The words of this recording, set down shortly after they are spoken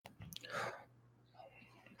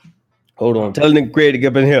Hold on. Tell the nigga Craig to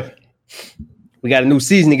get up in here. We got a new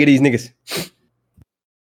season to get these niggas.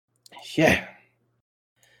 Yeah.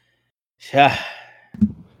 Yeah.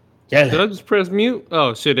 Did I just press mute?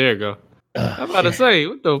 Oh, shit, there you go. I'm about to say,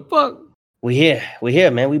 what the fuck? We here,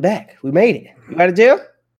 man. We back. We made it. You out of jail?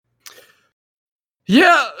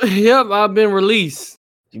 Yep, I've been released.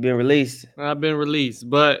 You been released? I've been released,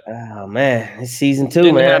 but... Oh, man. It's season 2,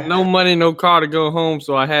 didn't man. have no money, no car to go home,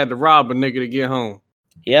 so I had to rob a nigga to get home.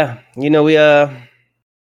 Yeah. You know, we, it's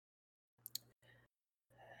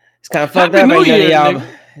kind of fucked Happy up. New Ain't none of Year, y'all. nigga.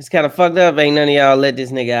 It's kind of fucked up. Ain't none of y'all let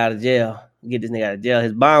this nigga out of jail. Get this nigga out of jail.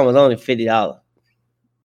 His bond was only $50.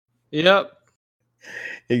 Yep.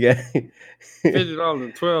 He got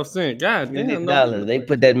 $50.12. God damn. $50. They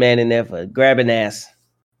put that man in there for grabbing ass.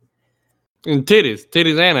 And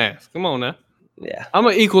titties and ass. Come on now. Yeah. I'm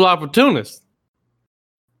an equal opportunist.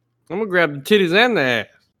 I'm gonna grab the titties and the ass.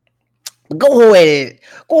 Go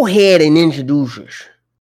ahead and introduce us.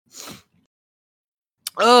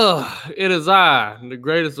 It is I, the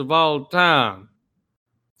greatest of all time.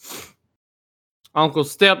 Uncle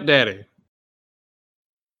Stepdaddy.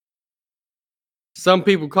 Some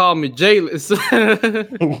people call me Jalen.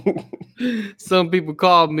 Some people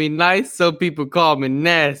call me nice. Some people call me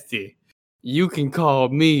nasty. You can call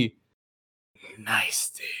me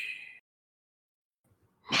nasty.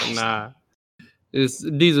 Nah.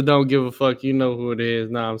 Diesel don't give a fuck. You know who it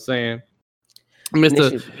is. Know what I'm saying?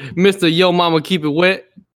 Mr. Yo Mama Keep It Wet.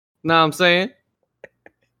 Know what I'm saying?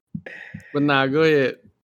 But nah, go ahead.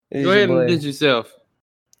 Go ahead and introduce yourself.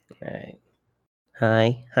 All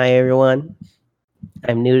right. Hi everyone.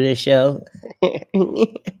 I'm new to the show.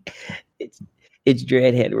 it's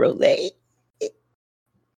Dreadhead Rose.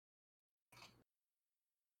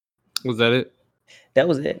 Was that it? That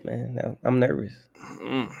was it, man. No, I'm nervous.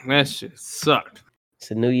 That shit sucked. It's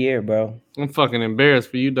a new year, bro. I'm fucking embarrassed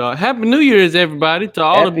for you, dog. Happy New Year's, everybody, to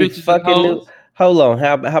all the bitches and hoes. Hold on.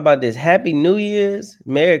 How about this? Happy New Year's,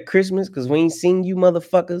 Merry Christmas, because we ain't seen you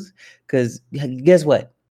motherfuckers. Because guess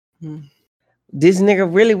what? This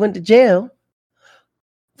nigga really went to jail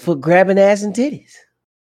for grabbing ass and titties.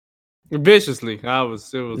 Viciously. It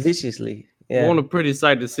was viciously. Yeah. Wasn't a pretty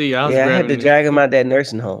sight to see. I had to drag him out that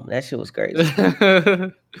nursing home. That shit was crazy.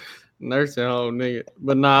 Nursing home, nigga.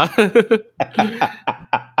 But nah.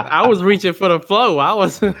 I was reaching for the flow. I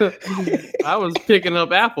was picking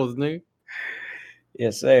up apples, nigga.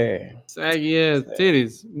 Yes, sir. Saggy ass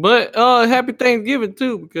titties. But happy Thanksgiving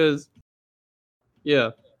too, because yeah,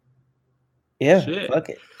 shit. Fuck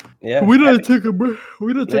it. Yeah. We done took a break.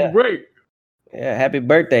 A break. Yeah, happy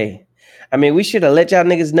birthday. I mean, we should have let y'all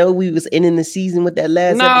niggas know we was ending the season with that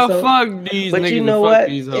last episode. Fuck these but niggas. You know what?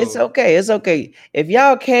 It's okay. If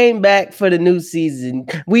y'all came back for the new season,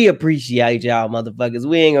 we appreciate y'all motherfuckers.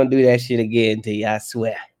 We ain't gonna do that shit again to you, I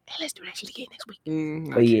swear. Hey, let's do that shit again next week. I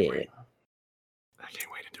can't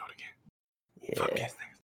wait to do it again. Yeah. Fuck these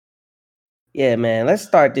things. Yeah, man. Let's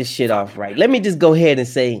start this shit off right. Let me just go ahead and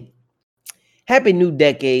say happy new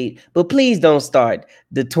decade, but please don't start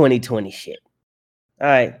the 2020 shit. All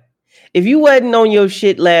right. If you wasn't on your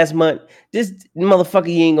shit last month, this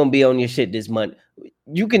motherfucker, you ain't gonna be on your shit this month.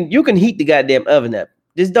 You can heat the goddamn oven up.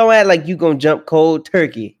 Just don't act like you gonna jump cold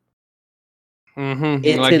turkey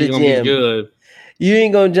into like the gym. Be good. You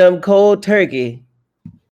ain't gonna jump cold turkey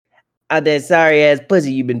out that sorry ass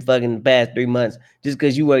pussy you been fucking the past 3 months just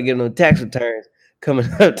because you want to get no tax returns coming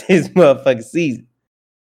up this motherfucking season.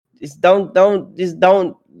 Just don't.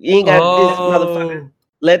 You ain't got this motherfucker.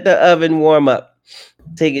 Let the oven warm up.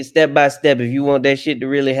 Take it step by step. If you want that shit to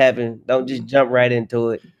really happen, don't just jump right into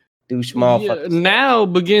it. Do small fucking stuff. Now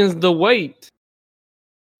begins the wait.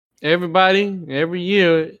 Everybody, every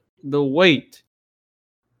year, the wait.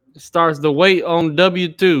 It starts the wait on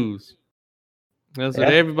W-2s. That's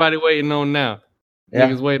what everybody waiting on now. Yeah.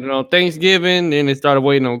 Niggas waiting on Thanksgiving, then they started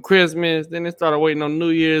waiting on Christmas, then they started waiting on New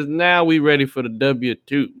Year's. Now we ready for the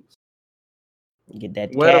W-2s. Get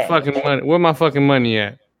that Where the fucking money? Where my fucking money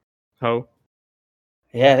at? Ho.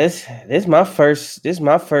 Yeah, this my first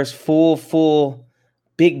full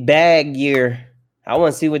big bag year. I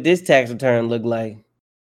want to see what this tax return look like.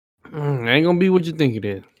 Ain't gonna be what you think it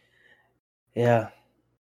is. Yeah.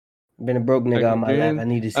 Been a broke nigga all my life. I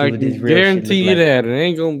need to see what this real shit look like. Guarantee you that it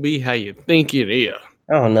ain't gonna be how you think it is.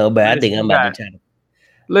 I don't know, but I think I'm about to try to.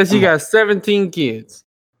 Unless you got 17 kids.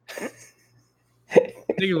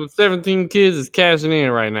 Niggas with 17 kids is cashing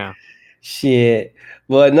in right now. Shit.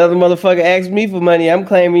 Well, another motherfucker asked me for money. I'm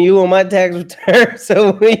claiming you on my tax return.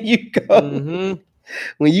 So when you go,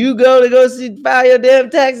 when you go file your damn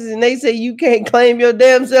taxes and they say you can't claim your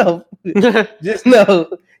damn self, just know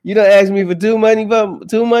You don't ask me for too many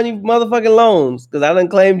motherfucking loans because I done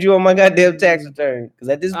claimed you on my goddamn tax return. Because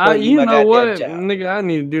at this point, you my know what, child. nigga, I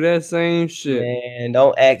need to do that same shit. Man,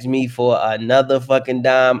 don't ask me for another fucking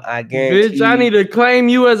dime. I guarantee. Bitch, I need to claim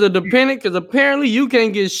you as a dependent because apparently you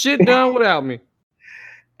can't get shit done without me.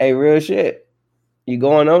 Hey, real shit. You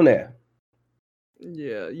going on there?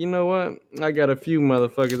 Yeah, you know what? I got a few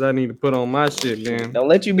motherfuckers I need to put on my shit, man. Don't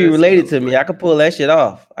let you be related to me. I can pull that shit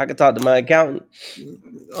off. I can talk to my accountant.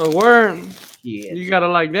 A word? Yeah. You gotta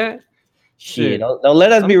like that? Shit. Don't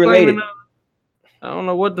let us be related. I don't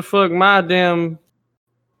know what the fuck my damn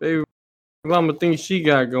baby mama thinks she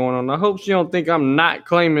got going on. I hope she don't think I'm not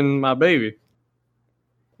claiming my baby.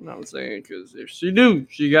 You know what I'm saying? Because if she do,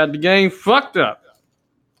 she got the game fucked up.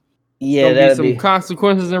 Yeah, there'll be some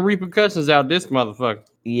consequences and repercussions out this motherfucker.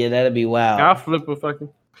 Yeah, that'd be wild. I'll flip a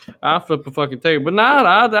fucking table. But nah,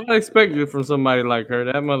 I expected it from somebody like her.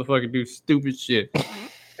 That motherfucker do stupid shit.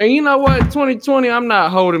 And you know what? 2020, I'm not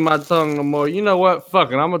holding my tongue no more. You know what?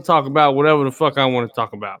 Fuck it. I'm gonna talk about whatever the fuck I want to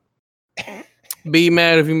talk about. Be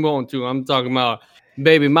mad if you want to. I'm talking about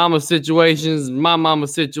baby mama situations, my mama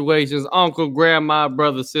situations, uncle, grandma,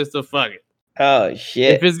 brother, sister. Fuck it. Oh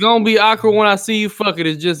shit! If it's gonna be awkward when I see you, fuck it.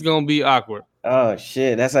 It's just gonna be awkward. Oh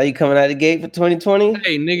shit! That's how you coming out the gate for 2020?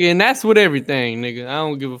 Hey nigga, and that's with everything, nigga. I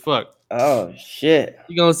don't give a fuck. Oh shit!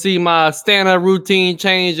 You gonna see my stand-up routine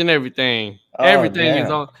change and everything. Oh, everything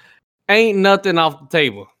is on. Ain't nothing off the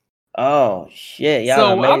table. Oh shit! Y'all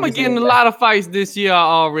so I'm gonna get in a lot of fights this year. I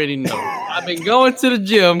already know. I've been going to the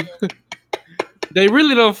gym. They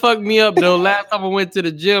really don't fuck me up though. Last time I went to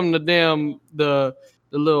the gym, the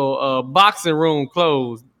little boxing room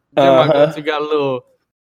closed. Gym I go to got a little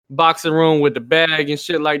boxing room with the bag and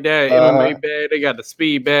shit like that. MMA bag. They got the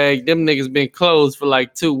speed bag. Them niggas been closed for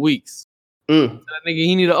like 2 weeks. So that nigga,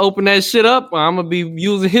 he need to open that shit up. Or I'm gonna be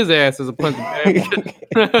using his ass as a punching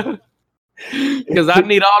bag. Because I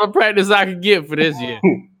need all the practice I can get for this year.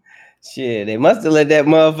 Shit, they must have let that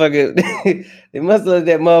motherfucker. They must have let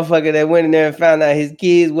that motherfucker that went in there and found out his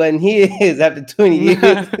kids wasn't his after 20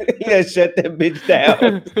 years. He done shut that bitch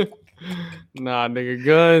down. Nah, nigga,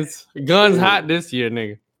 guns hot this year,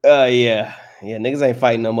 nigga. Yeah, niggas ain't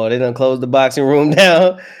fighting no more. They done closed the boxing room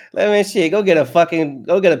down. Let me shit. Go get a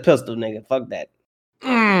pistol, nigga. Fuck that.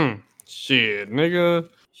 Shit, nigga.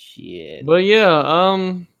 Shit. But yeah,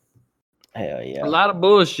 hell yeah. A lot of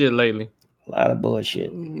bullshit lately. A lot of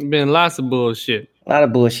bullshit. Been lots of bullshit. A lot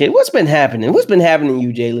of bullshit. What's been happening? What's been happening to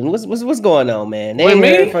you, Jalen? What's going on, man? They ain't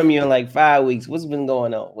heard from you in like 5 weeks. What's been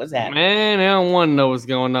going on? What's happening? Man, they don't want to know what's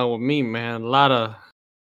going on with me, man. A lot of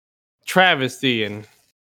travesty and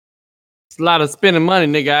a lot of spending money,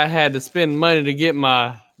 nigga. I had to spend money to get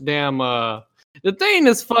my damn the thing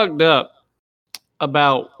that's fucked up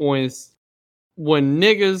about when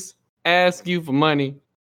niggas ask you for money,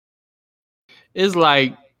 it's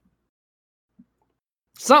like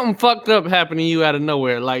something fucked up happened to you out of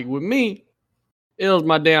nowhere. Like with me, it was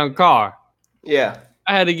my damn car. Yeah.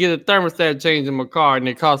 I had to get a thermostat change in my car, and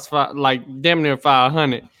it cost damn near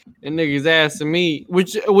 $500. And niggas asking me,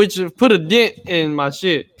 which put a dent in my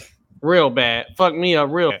shit real bad. Fuck me up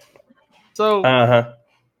real bad. So,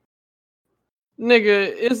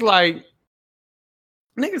 nigga, it's like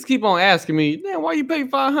niggas keep on asking me, damn, why you pay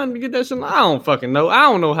 $500 to get that shit? I don't fucking know. I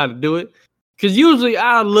don't know how to do it. Cause usually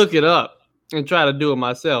I look it up and try to do it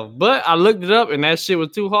myself. But I looked it up and that shit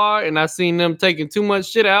was too hard, and I seen them taking too much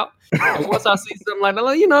shit out. And once I see something like that,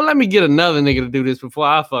 let me get another nigga to do this before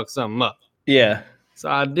I fuck something up. Yeah. So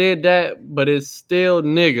I did that, but it's still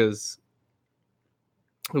niggas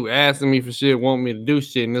who asking me for shit, want me to do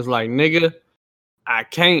shit, and it's like, nigga, I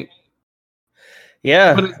can't.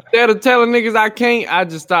 Yeah. But instead of telling niggas I can't, I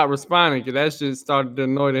just stopped responding because that shit started to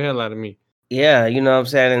annoy the hell out of me. Yeah, you know what I'm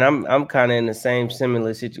saying? And I'm kind of in the same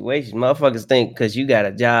similar situation. Motherfuckers think because you got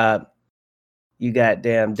a job, you got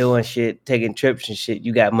damn doing shit, taking trips and shit,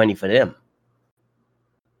 you got money for them.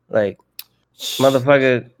 Like,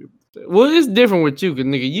 motherfucker. Well, it's different with you, cause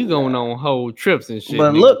nigga, you going on whole trips and shit.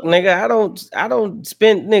 But nigga. Look, nigga, I don't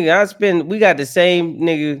spend, nigga. We got the same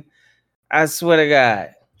nigga. I swear to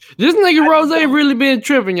God. This nigga Rose ain't really been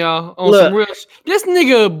tripping, y'all. On some real this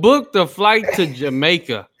nigga booked a flight to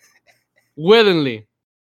Jamaica willingly.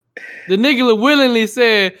 The nigga willingly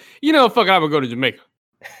said, you know, fuck, I'm gonna go to Jamaica.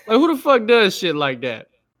 Like, who the fuck does shit like that?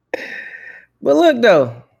 But look,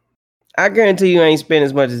 though, I guarantee you ain't spent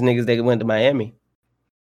as much as niggas that went to Miami.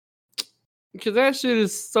 Because that shit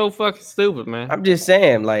is so fucking stupid, man. I'm just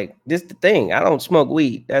saying, like, this the thing. I don't smoke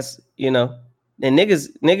weed. That's, and niggas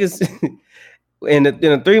in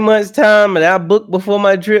a 3 months time that I booked before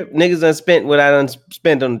my trip, niggas done spent what I done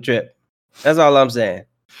spent on the trip. That's all I'm saying.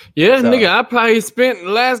 Yeah, nigga, I probably spent the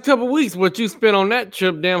last couple weeks what you spent on that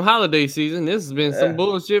trip damn holiday season. This has been some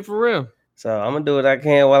bullshit for real. So I'm gonna do what I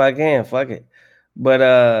can while I can. Fuck it.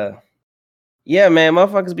 But yeah, man,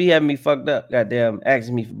 motherfuckers be having me fucked up. Goddamn,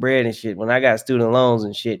 asking me for bread and shit when I got student loans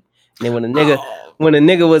and shit. And then when a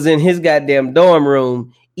nigga was in his goddamn dorm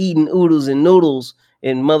room eating oodles and noodles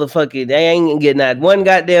and motherfucking, they ain't getting that one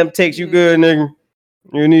goddamn text. You good, nigga?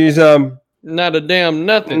 You need something? Not a damn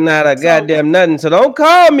nothing. Not a goddamn nothing. So don't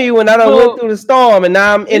call me when I done went through the storm and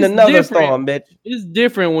now I'm in another storm, bitch. It's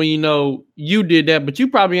different when you know you did that, but you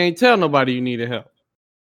probably ain't tell nobody you needed help.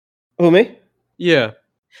 Who, me? Yeah.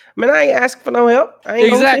 Man, I ain't asking for no help.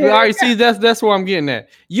 Exactly. All right, see, that's where I'm getting at.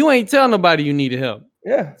 You ain't tell nobody you needed help.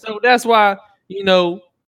 Yeah. So that's why,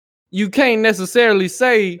 you can't necessarily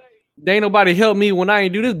say there ain't nobody help me when I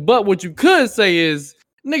ain't do this. But what you could say is,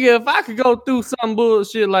 nigga, if I could go through some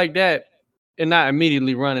bullshit like that and not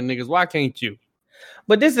immediately running niggas, why can't you?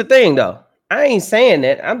 But this is the thing, though. I ain't saying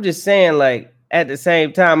that. I'm just saying, like, at the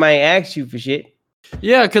same time, I ain't asked you for shit.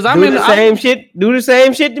 Yeah, because I'm in the same shit. Do the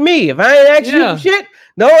same shit to me. If I ain't asked you for shit,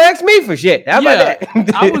 don't ask me for shit. How about that?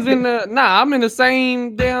 I'm in the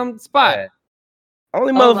same damn spot.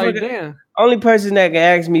 Yeah. Only person that can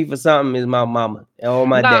ask me for something is my mama or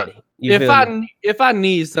my daddy. If I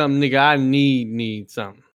need something, nigga, I need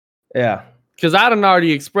something. Yeah. Cause I done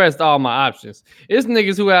already expressed all my options. It's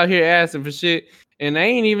niggas who out here asking for shit and they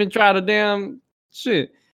ain't even try to damn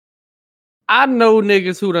shit. I know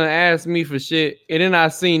niggas who done asked me for shit and then I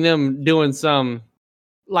seen them doing some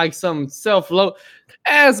self-love.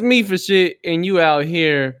 Ask me for shit and you out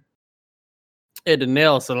here at the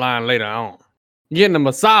nail salon later on. Getting a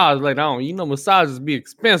massage later on. You know massages be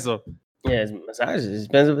expensive. Yeah, massages is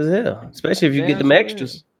expensive as hell. Especially if you get them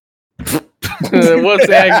extras. What's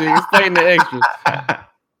the extra? Explain the extras.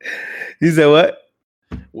 You said what?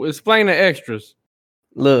 Well, explain the extras.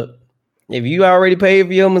 Look, if you already paid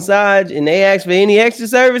for your massage and they ask for any extra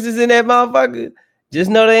services in that motherfucker,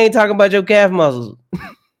 just know they ain't talking about your calf muscles.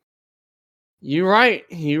 You right,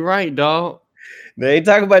 dog. They ain't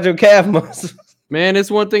talking about your calf muscles. Man,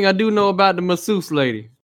 it's one thing I do know about the masseuse lady.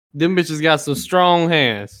 Them bitches got some strong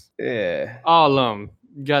hands. Yeah. All of them.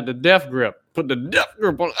 Got the death grip. Put the death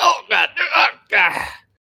grip on. Oh, God. Oh, God.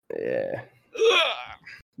 Yeah.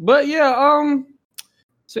 But, yeah,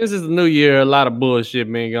 since it's the new year, a lot of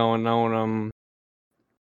bullshit been going on.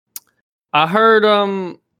 I heard,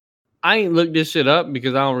 I ain't looked this shit up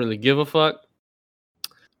because I don't really give a fuck.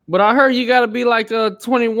 But I heard you got to be like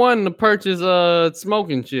 21 to purchase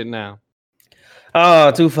smoking shit now.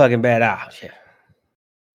 Oh, too fucking bad. Oh, shit.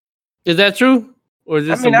 Is that true? Or is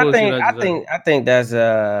this I think that's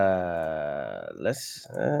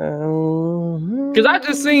because I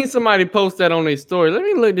just seen somebody post that on their story. Let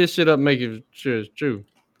me look this shit up, make it sure it's true.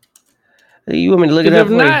 You want me to look it up?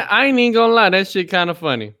 If not, I ain't even gonna lie, that shit kind of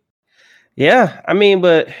funny. Yeah, I mean,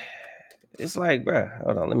 but it's like, bro,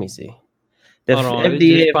 hold on, let me see. The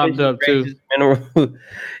FDA it popped up too.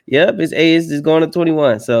 Yep, its age is going to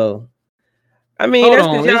 21. So, I mean, that's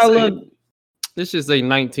because y'all look. This should say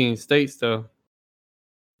 19 states though.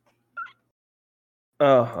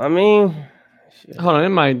 Oh, I mean, hold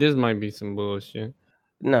on, this might be some bullshit.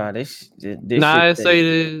 Nah, this it say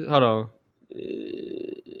this. Hold on.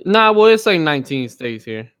 Well, it say 19 states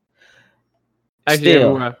here.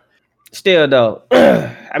 Actually, still though.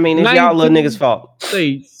 I mean, it's y'all little niggas' fault.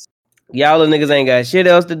 States. Y'all little niggas ain't got shit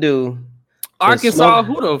else to do. Arkansas?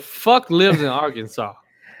 Who the fuck lives in Arkansas?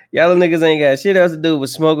 Y'all little niggas ain't got shit else to do but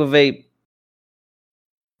smoke a vape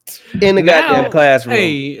in the goddamn classroom.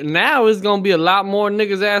 Hey, now it's gonna be a lot more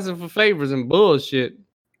niggas asking for favors and bullshit.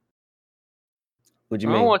 What you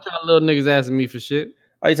mean? I don't want y'all little niggas asking me for shit.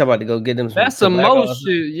 Are you talking about to go get them? That's some more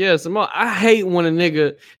shit. Yeah, some more. I hate when a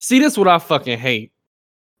nigga. See, this is what I fucking hate.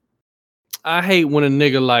 I hate when a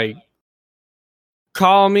nigga like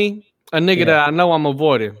call me a nigga that I know I'm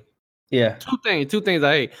avoiding. Yeah. Two things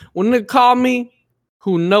I hate. When a nigga call me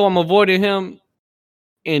who know I'm avoiding him,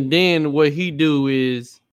 and then what he do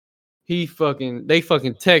is they fucking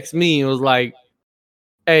text me and was like,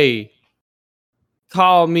 hey,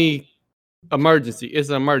 call me emergency. It's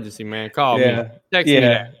an emergency, man. Call me. Text me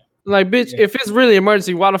that. Like, bitch, if it's really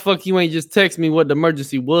emergency, why the fuck you ain't just text me what the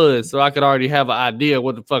emergency was so I could already have an idea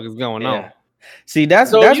what the fuck is going on? See,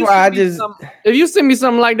 that's why I just... If you send me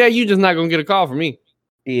something like that, you just not gonna get a call from me.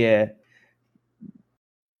 Yeah.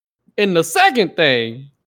 And the second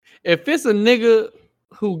thing, if it's a nigga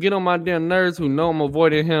who get on my damn nerves, who know I'm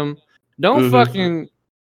avoiding him, don't fucking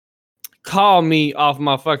call me off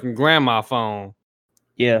my fucking grandma phone.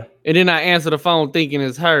 Yeah. And then I answer the phone thinking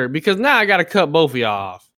it's her, because now I gotta cut both of y'all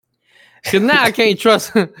off. Cause now I can't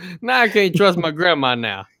trust my grandma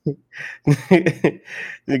now.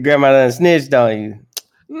 The grandma done snitched on you.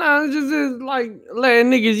 Nah, it's just like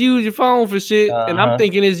letting niggas use your phone for shit, and I'm Uh-huh.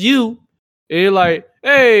 thinking it's you. And you're like,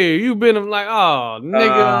 hey, you been I'm like, oh, nigga,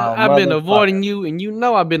 Oh, I've been avoiding motherfucker. you, and you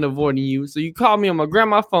know I've been avoiding you. So you called me on my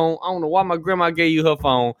grandma's phone. I don't know why my grandma gave you her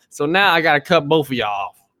phone. So now I gotta cut both of y'all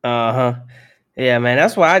off. Uh-huh. Yeah, man.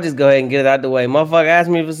 That's why I just go ahead and get it out the way. Motherfucker ask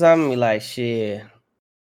me for something, be like, shit.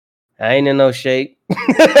 I ain't in no shape.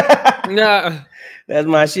 Nah. That's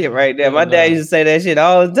my shit right there. Yeah, My dad nah. used to say that shit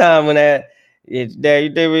all the time when dad, you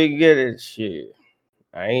think we can get it? Shit.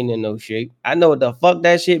 I ain't in no shape. I know what the fuck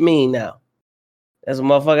that shit mean now. That's a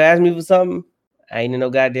motherfucker ask me for something. I ain't in no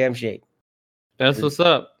goddamn shape. That's what's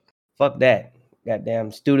up. Fuck that.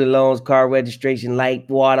 Goddamn student loans, car registration, light,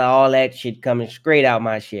 water, all that shit coming straight out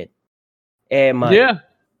my shit. And money. Yeah.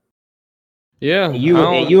 Yeah. And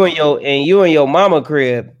you and your mama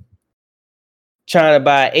crib trying to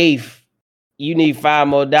buy eighth. You need $5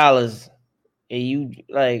 more. And you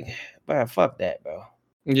like, bro, fuck that, bro.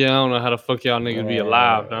 Yeah, I don't know how the fuck y'all niggas be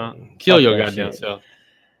alive, dog. Kill your goddamn self.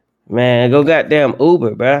 Man, go goddamn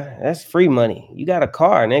Uber, bro. That's free money. You got a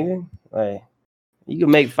car, nigga. Like, you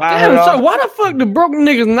can make $500. Damn, so why the fuck the broke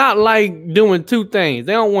niggas not like doing two things?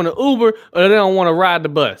 They don't want to Uber or they don't want to ride the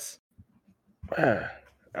bus. I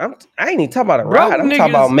ain't even talking about a ride. I'm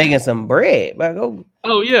talking about making some bread. Bro. Go.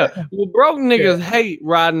 Oh yeah, well, broke niggas hate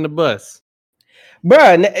riding the bus.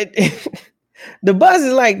 Bro, the bus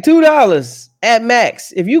is like $2 at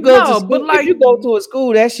max. If you go to school, but like, if you go to a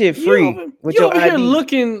school, that shit free with you your over ID. here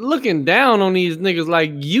looking down on these niggas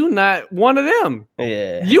like you not one of them.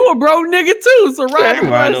 Yeah, you a broke nigga too. So ride the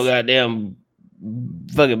bus. No goddamn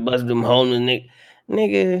fucking bus them homeless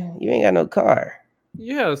nigga. You ain't got no car.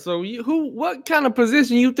 Yeah, so what kind of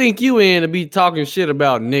position you think you in to be talking shit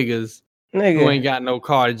about niggas who ain't got no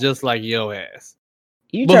car just like your ass?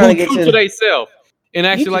 You but trying who to get to themselves and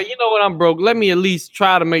actually like, you know what, I'm broke. Let me at least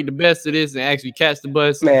try to make the best of this and actually catch the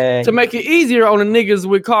bus to make it easier on the niggas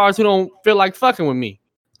with cars who don't feel like fucking with me.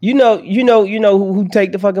 You know who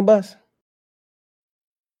take the fucking bus?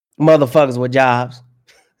 Motherfuckers with jobs.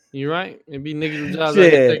 You right? It be niggas with jobs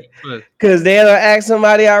that take the bus. Cause they'll ask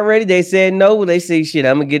somebody already. They said no. They say shit.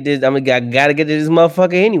 I'm gonna get this. I gotta get to this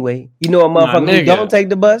motherfucker anyway. You know a motherfucker who don't take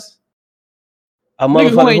the bus? A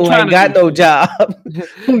motherfucker who ain't got no job.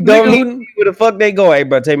 Who don't need where the fuck they go. Hey,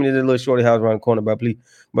 bro, take me to this little shorty house around the corner, bro. Please.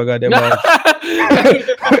 Bro, goddamn.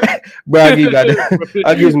 Bro, I'll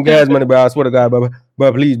give you some gas money, bro. I swear to God, bro.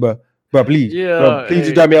 Bro, please, bro. Bro, please. Yeah. Bro, please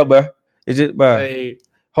just drop me out, bro. Is it, bro? Hey.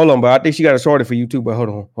 Hold on, bro. I think she got a shorty for you too, bro.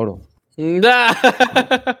 Hold on. Nah.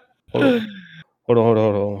 Hold on,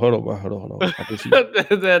 bro. Hold on. I think she, that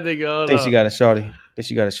nigga. I think she got a shorty. I think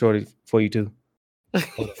she got a shorty for you too.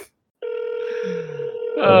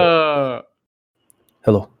 Hello.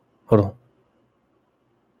 Hold on.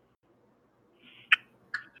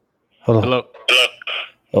 Hello.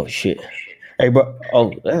 Oh shit. Hey, bro.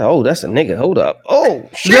 Oh, that's a nigga. Hold up. Oh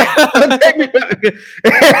shit.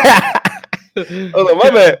 Hold on, my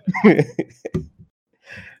bad.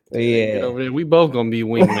 Yeah. Over there. We both gonna be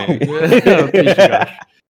wingman.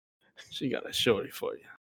 she got a shorty for you.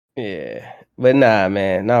 Yeah, but nah,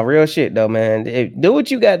 man. Nah, real shit though, man. Do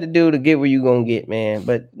what you got to do to get where you gonna get, man.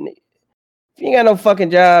 But if you ain't got no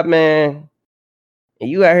fucking job, man, and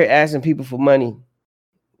you out here asking people for money,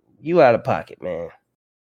 you out of pocket, man.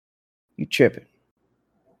 You tripping.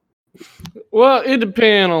 Well, it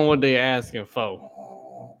depends on what they asking for.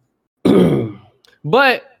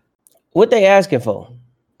 But what they asking for?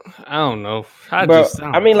 I don't know.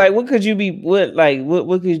 I mean, like, what could you be? What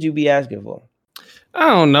could you be asking for? I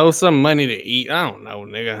don't know. Some money to eat. I don't know,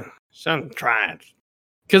 nigga. I'm trying.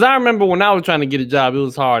 Because I remember when I was trying to get a job, it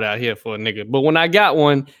was hard out here for a nigga. But when I got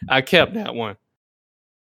one, I kept that one.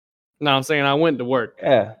 Know what I'm saying? I went to work.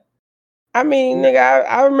 Yeah. I mean, nigga,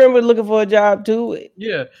 I remember looking for a job too.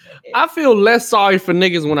 Yeah. I feel less sorry for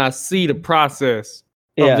niggas when I see the process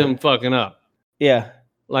of them fucking up. Yeah.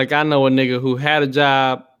 Like, I know a nigga who had a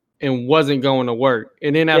job and wasn't going to work.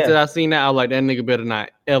 And then after I seen that, I was like, that nigga better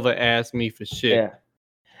not ever ask me for shit. Yeah.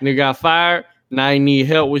 Nigga got fired. Now he need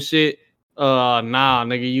help with shit. Nah,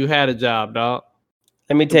 nigga, you had a job, dog.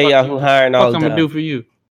 Let me tell y'all who hiring all the time. What I'm gonna do for you?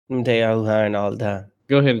 Let me tell y'all who hiring all the time.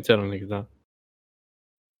 Go ahead and tell them niggas, dog.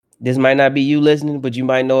 This might not be you listening, but you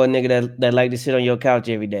might know a nigga that like to sit on your couch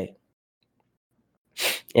every day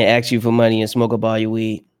and ask you for money and smoke up all your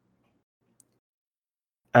weed.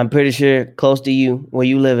 I'm pretty sure close to you, where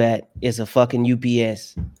you live at, is a fucking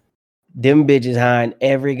UPS. Them bitches hiring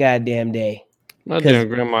every goddamn day. My damn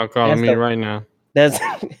grandma calling me right now. That's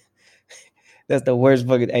the worst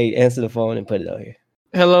fucking. Hey, answer the phone and put it on here.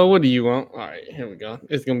 Hello, what do you want? All right, here we go.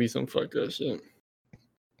 It's gonna be some fucked up shit.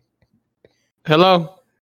 Hello?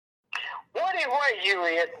 Woody, where you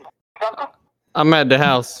is, sucker? I'm at the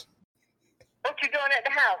house. What you doing at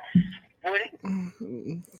the house, Woody?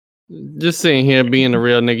 Just sitting here being a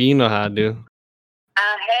real nigga. You know how I do.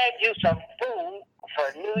 I had you some food for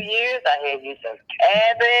New Year's. I had you some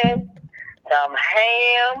cabbage, some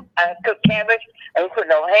ham. I cooked cabbage. I didn't put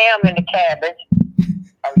no ham in the cabbage.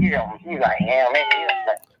 Oh, you like ham, ain't you?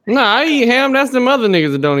 Nah, I eat ham. That's them other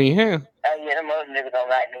niggas that don't eat ham. Oh, yeah, them other niggas don't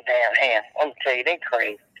like no damn ham. I'm gonna tell you, they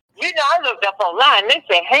crazy. You know, I looked up online. They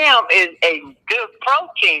say ham is a good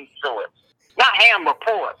protein source. Not ham, but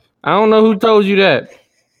pork. I don't know who told you that.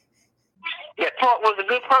 Yeah, pork was a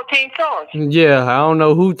good protein source. Yeah, I don't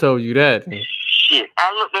know who told you that. Shit,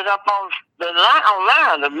 I looked it up on the line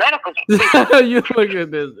online, the medical. You look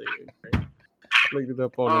at this nigga. Look it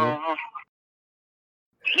up on there.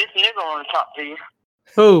 This nigga want to talk to you.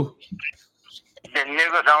 Who? The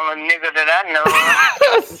nigga, the only nigga that I know.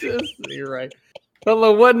 You're right.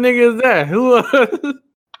 Hello, what nigga is that? Who?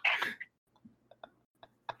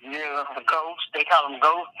 Yeah, ghost. They call him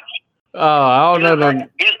ghost. Oh, I don't know them.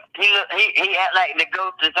 He act like the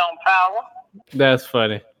ghost is on power. That's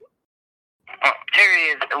funny. Here he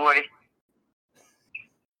is, Woody.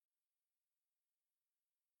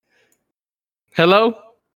 Hello? Jamin,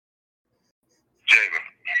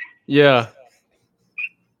 Yeah.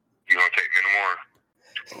 you gonna take me in the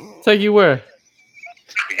morning? Take you where? To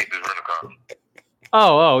get this rental car.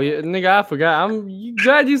 Oh, yeah, nigga, I forgot. I'm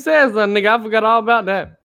glad you said something, nigga. I forgot all about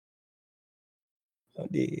that. I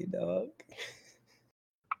did, dog.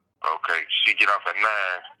 Okay, she get off at 9.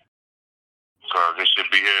 So this should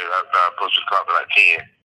be here. I'm supposed to call at like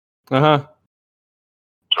 10. Uh-huh.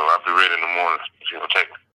 So I'll be ready in the morning. She gonna take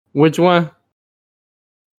me. Which one?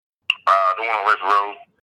 The one on West Road.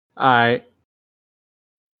 All right.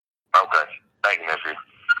 Okay. Thank you, nephew.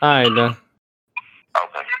 All right, then.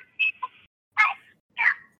 Okay.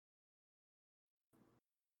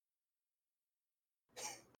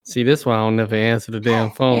 See, this why I don't never answer the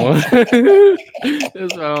damn phone.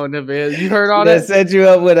 This why I don't never answer. You heard all That that? set you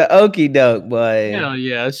up with an okie doke, boy. Hell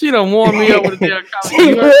yeah. She done warmed me up with a damn She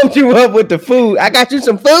comment. warmed you up with the food. I got you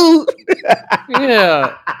some food.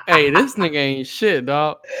 Yeah. Hey, this nigga ain't shit,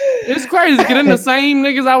 dog. It's crazy because them the same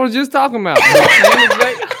niggas I was just talking about.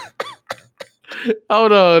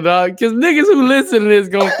 Hold on, dog. Because niggas who listen to this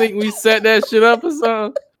gonna think we set that shit up or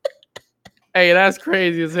something. Hey, that's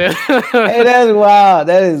crazy as hell. Hey, that's wild.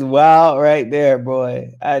 That is wild right there,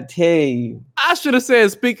 boy. I tell you. I should have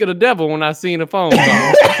said speak of the devil when I seen the phone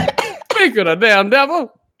call. Speak of the damn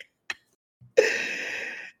devil.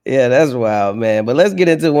 Yeah, that's wild, man. But let's get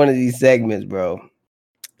into one of these segments, bro.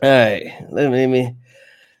 All right. Let me.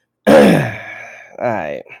 All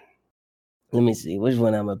right. Let me see. Which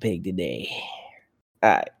one I'm going to pick today? All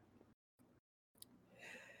right.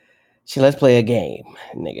 So let's play a game,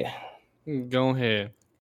 nigga. Go ahead.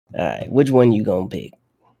 All right. Which one you going to pick?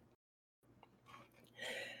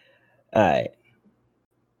 All right.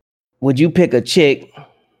 Would you pick a chick,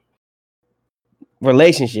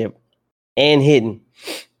 relationship, and hitting?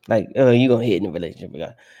 Like, you going to hit in a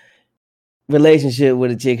relationship. Relationship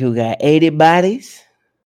with a chick who got 80 bodies.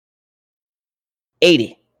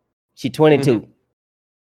 80. She 22.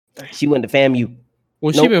 Mm-hmm. She went to FAMU.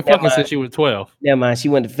 Well, she been fucking since she was 12. Never mind. She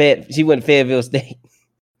went to Fayetteville State.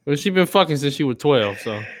 Well, she been fucking since she was 12,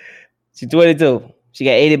 so. She 22. She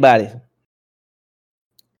got 80 bodies.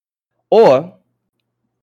 Or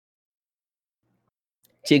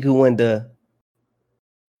chick who went to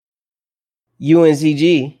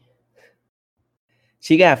UNCG.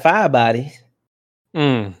 She got 5 bodies.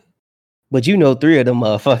 But you know 3 of them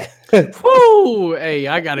motherfuckers. Woo! Hey,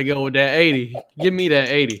 I gotta go with that 80. Give me that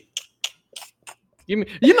 80. Give me.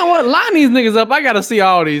 You know what? Line these niggas up. I gotta see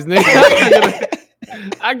all these niggas.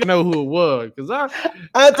 I can know who it was because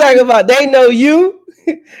I'm talking about they know you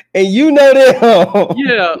and you know them.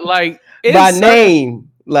 Yeah, like by name.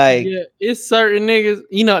 Like, yeah, it's certain niggas.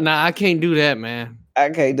 You know, nah, I can't do that, man. I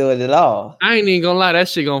can't do it at all. I ain't even gonna lie, that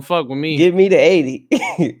shit gonna fuck with me. Give me the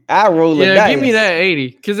 80. I roll the dice. Yeah, give me that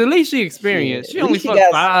 80. Cause at least she experienced. She only fucked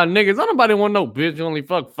 5 niggas. Don't nobody want no bitch who only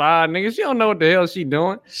fuck 5 niggas. She don't know what the hell she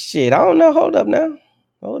doing. Shit, I don't know. Hold up now.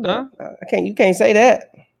 Hold up. You can't say that.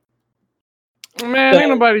 Man, ain't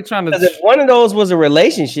nobody trying to. If one of those was a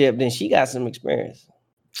relationship, then she got some experience.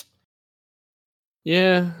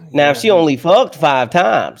 Yeah. Now, if she only fucked 5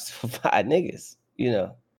 times for 5 niggas, you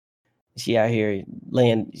know, she out here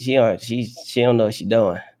laying. She don't know what she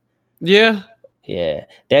doing. Yeah. Yeah.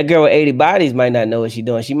 That girl with 80 bodies might not know what she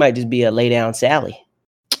doing. She might just be a lay down Sally.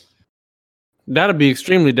 That'd be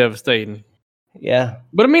extremely devastating. Yeah.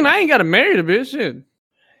 But I mean, I ain't got to marry the bitch. Shit.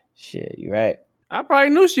 Shit, you're right. I probably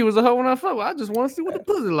knew she was a hoe when I fucked. I just want to see what the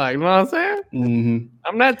pussy like. You know what I'm saying? Mm-hmm.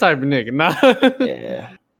 I'm that type of nigga. Nah. Yeah.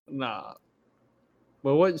 Nah.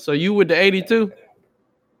 But what? So you with the 82?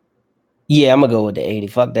 Yeah, I'm gonna go with the 80.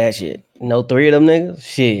 Fuck that shit. No 3 of them niggas.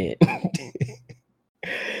 Shit.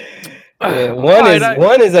 Yeah,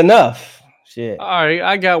 one is enough. Shit. All right,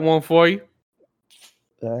 I got one for you.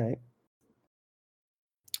 All right.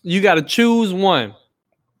 You got to choose one.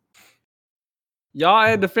 Y'all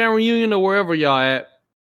at the family reunion or wherever y'all at,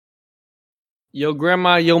 your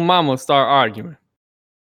grandma, your mama start arguing.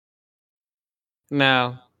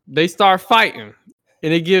 Now, they start fighting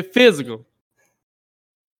and it get physical.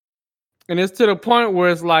 And it's to the point where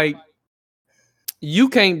it's like, you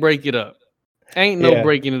can't break it up. Ain't no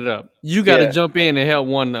breaking it up. You got to jump in and help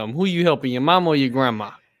one of them. Who you helping, your mama or your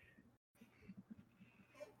grandma?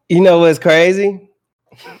 You know what's crazy?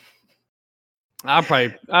 I'll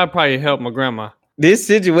probably help my grandma. This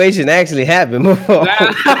situation actually happened before.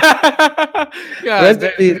 Rest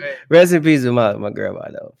in peace with my grandma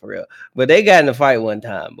though, for real. But they got in a fight one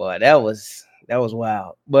time, boy. That was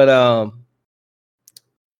wild. But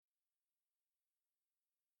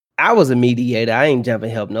I was a mediator. I ain't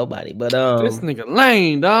jumping help nobody. But this nigga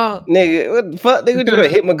lame, dog. Nigga, what the fuck? Nigga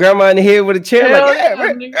just hit my grandma in the head with a chair.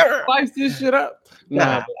 Nigga, spice this shit up.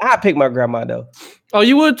 Nah, I pick my grandma though. Oh,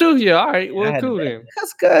 you would too? Yeah, all right. Well, cool then.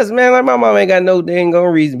 Cause man, like my mom ain't got no dang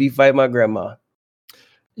reason to be fighting my grandma.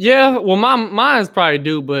 Yeah, well, mine's probably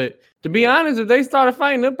do, but to be honest, if they started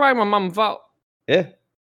fighting, it's probably my mama's fault. Yeah.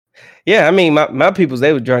 Yeah, I mean my peoples,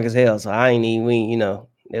 they was drunk as hell, so I ain't even you know,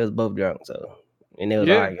 they was both drunk, so and they was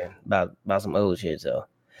arguing about some old shit. So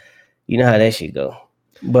you know how that shit go.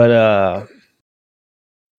 But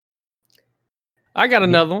I got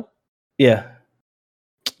another one. Yeah.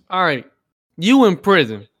 All right. You in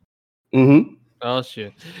prison. Mm-hmm. Oh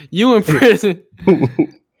shit. You in prison.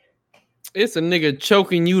 It's a nigga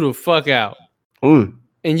choking you the fuck out. And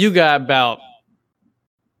you got about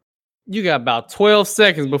 12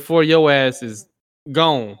 seconds before your ass is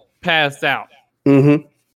gone, passed out. Mm-hmm.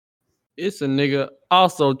 It's a nigga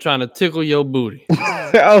also trying to tickle your booty.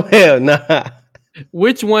 Oh hell nah.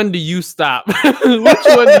 Which one do you stop? Which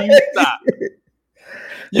one do you stop?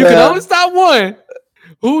 You can only stop one.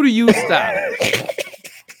 Who do you stop?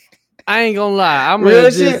 I ain't gonna lie. I'm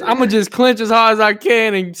gonna just clench as hard as I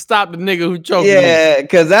can and stop the nigga who choked me. Yeah,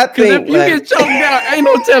 because if you get choked out, ain't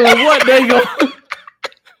no telling what they go.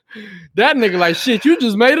 That nigga like shit. You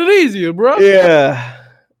just made it easier, bro. Yeah.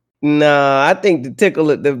 Nah, I think the tickle,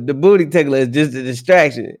 the booty tickler is just a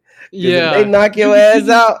distraction. Yeah, if they knock your ass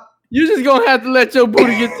out. You just gonna have to let your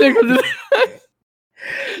booty get tickled.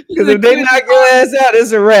 Because if they knock your ass out,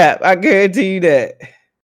 it's a wrap. I guarantee you that.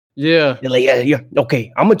 Yeah. They're like, yeah.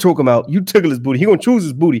 Okay, I'm gonna choke him out. You tickle his booty. He gonna choose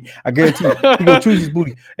his booty. I guarantee you. He gonna choose his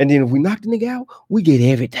booty. And then if we knock the nigga out, we get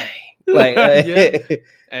everything. Like, hey,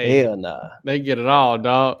 hell nah. They get it all,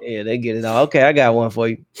 dog. Yeah, they get it all. Okay, I got one for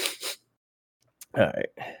you. All right.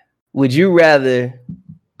 Would you rather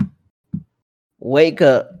wake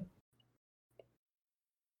up?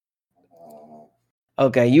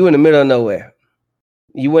 Okay, you in the middle of nowhere.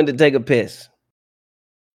 You went to take a piss.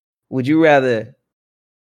 Would you rather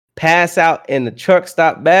pass out in the truck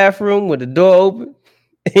stop bathroom with the door open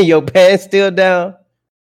and your pants still down?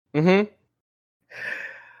 Mm-hmm.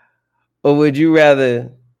 Or would you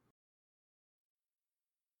rather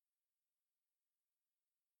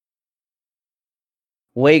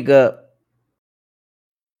wake up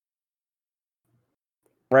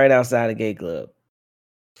right outside a gay club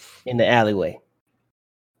in the alleyway?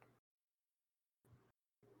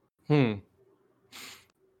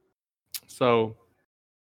 So,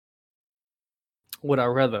 would I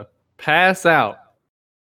rather pass out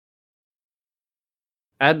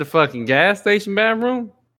at the fucking gas station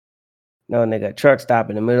bathroom? No, nigga, truck stop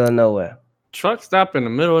in the middle of nowhere. Truck stop in the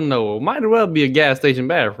middle of nowhere. Might as well be a gas station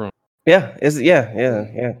bathroom. Yeah,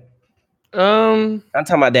 yeah. I'm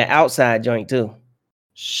talking about that outside joint too.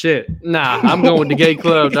 Shit. Nah, I'm going with the gay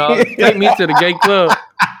club, dog. Take me to the gay club.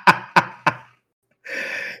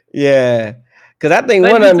 Yeah. Cause I think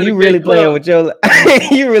one of them you really playing with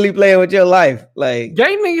your life. Like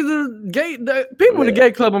gay niggas people in the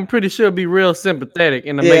gay club, I'm pretty sure be real sympathetic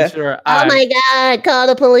and to make sure oh my God, call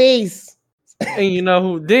the police. And you know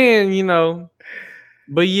who then, you know.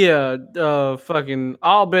 But yeah, fucking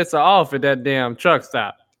all bets are off at that damn truck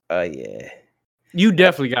stop. Oh yeah. You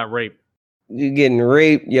definitely got raped. You getting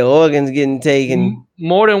raped, your organs getting taken.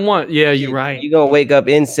 More than one. Yeah, you're right. You're gonna wake up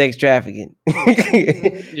in sex trafficking.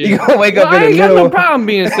 You're gonna wake up in the middle. I ain't got no problem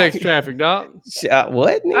being sex trafficked, dog.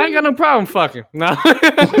 What? I ain't got no problem fucking. No.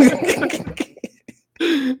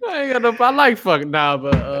 I ain't got no. I like fucking now,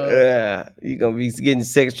 but yeah, you gonna be getting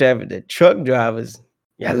sex trafficked to truck drivers.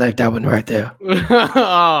 Yeah, I like that one right there.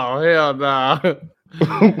 oh hell nah.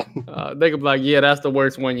 They could be like, yeah, that's the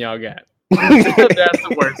worst one y'all got. That's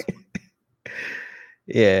the worst one.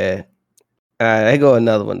 Yeah. All right, I go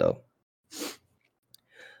another one though.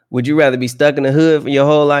 Would you rather be stuck in the hood for your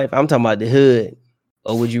whole life? I'm talking about the hood,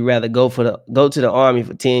 or would you rather go to the army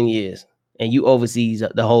for 10 years and you overseas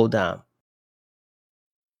the whole time?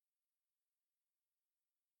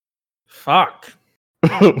 Fuck.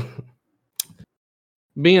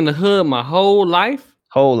 Be in the hood my whole life.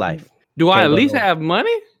 Whole life. Do I Can't at go least nowhere. have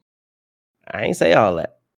money? I ain't say all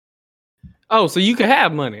that. Oh, so you can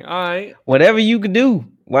have money. All right. Whatever you could do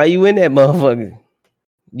while you in that motherfucker.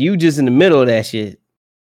 You just in the middle of that shit.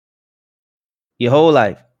 Your whole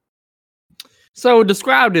life. So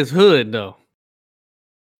describe this hood though.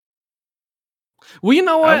 Well, you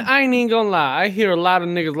know what? I ain't even gonna lie. I hear a lot of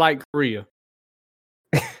niggas like Korea.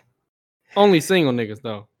 Only single niggas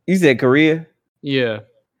though. You said Korea? Yeah.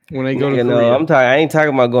 When they go to Nigga, Korea. no, I ain't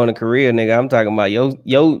talking about going to Korea, nigga. I'm talking about your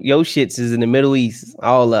shits is in the Middle East.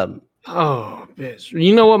 All of them. Oh, bitch.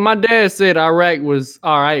 You know what? My dad said Iraq was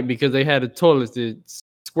all right because they had the toilets that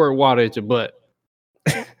squirt water at your butt.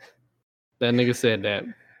 That nigga said that.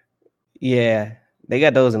 Yeah. They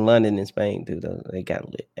got those in London and Spain too, though. They got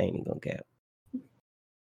lit. I ain't even gonna cap.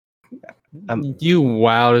 You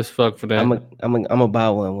wild as fuck for that. I'm gonna buy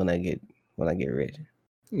one when I get rich.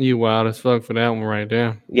 You wild as fuck for that one right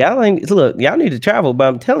there. Y'all need to travel, but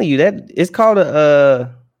I'm telling you that it's called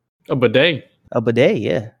a bidet. A bidet,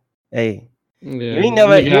 yeah. Hey, yeah. you ain't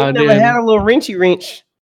never had a little rinchy wrench.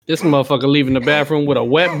 This motherfucker leaving the bathroom with a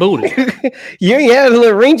wet booty. You ain't had a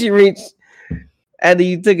little rinchy wrench after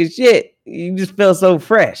you took a shit. You just felt so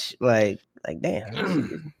fresh, like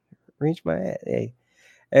damn, wrench my ass. Hey,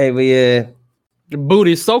 but yeah, the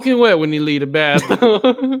booty's soaking wet when you leave the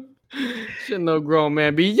bathroom. Shit, no grown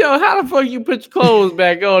man be. Yo, how the fuck you put your clothes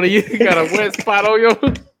back on and you got a wet spot on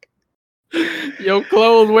your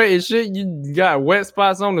clothes wet and shit? You got wet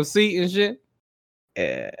spots on the seat and shit?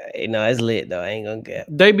 Yeah, no, it's lit though. I ain't gonna get.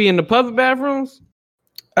 They be in the public bathrooms?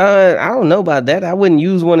 I don't know about that. I wouldn't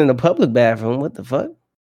use one in the public bathroom. What the fuck?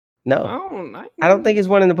 No, I don't think it's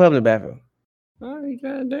one in the public bathroom. Oh, you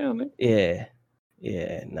got down there.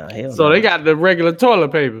 Yeah, no, hell. So they got the regular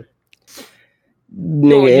toilet paper.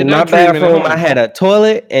 Nigga, in my bathroom, I had a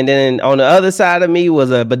toilet, and then on the other side of me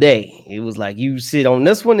was a bidet. It was like you sit on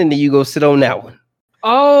this one, and then you go sit on that one.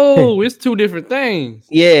 Oh, it's two different things.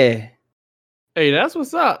 Yeah. Hey, that's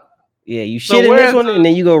what's up. Yeah, you shit in this one, and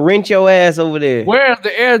then you go rinse your ass over there. Where's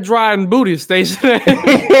the air drying booty station?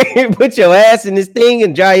 Put your ass in this thing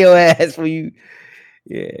and dry your ass for you.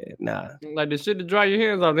 Yeah, nah. Like the shit to dry your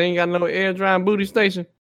hands off. They ain't got no air drying booty station.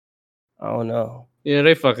 I don't know. Yeah,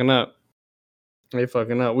 they fucking up.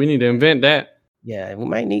 We need to invent that. Yeah, we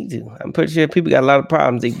might need to. I'm pretty sure people got a lot of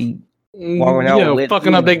problems. They be walking out with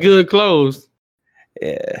fucking up their good clothes.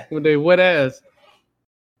 Yeah. With their wet ass.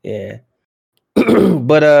 Yeah.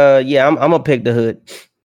 But yeah, I'm gonna pick the hood.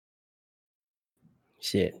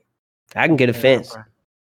 Shit. I can get a fence.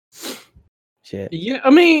 Shit. Yeah, I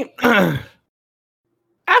mean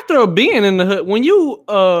after being in the hood, when you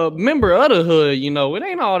member of the hood, you know, it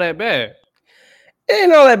ain't all that bad. It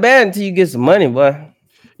ain't all that bad until you get some money, boy.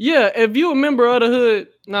 Yeah, if you a member of the hood,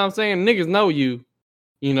 know what I'm saying, niggas know you,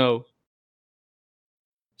 you know.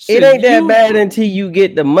 Shit, it ain't that bad until you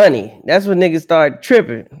get the money. That's when niggas start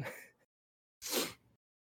tripping.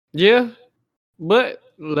 Yeah, but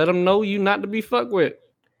let them know you not to be fucked with.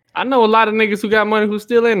 I know a lot of niggas who got money who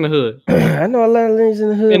still in the hood. I know a lot of niggas in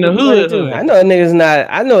the hood. In the hood too. I know a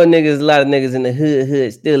lot of niggas in the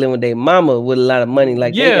hood still in with their mama with a lot of money.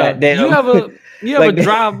 Like yeah, they got you ever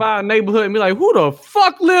drive by a neighborhood and be like, who the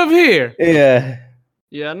fuck live here? Yeah.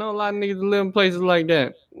 Yeah, I know a lot of niggas that live in places like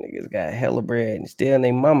that. Niggas got hella bread and still in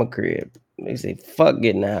their mama crib. They say, fuck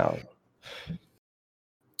getting the house.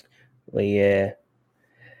 But yeah.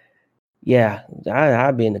 Yeah,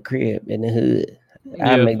 I'll be in the crib, in the hood.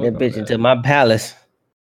 I make that bitch into my palace.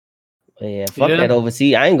 But yeah, fuck that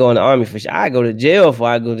overseas. I ain't going to the army for sure. I go to jail before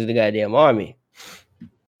I go to the goddamn army.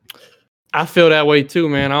 I feel that way too,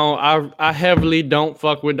 man. I heavily don't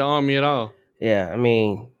fuck with the army at all. Yeah, I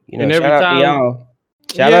mean, you know, shout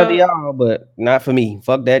out to y'all, but not for me.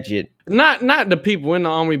 Fuck that shit. Not the people in the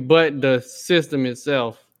army, but the system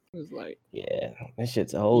itself. It's like, yeah, that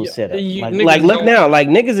shit's a whole setup. Like look now, like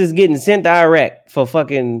niggas is getting sent to Iraq for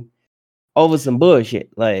fucking over some bullshit.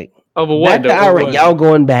 Like over what? Back to Iraq. Y'all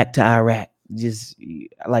going back to Iraq? Just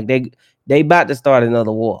like they about to start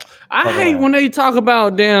another war. I hate when they talk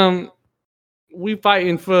about damn. We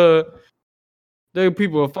fighting for There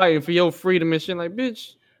people are fighting for your freedom and shit. Like,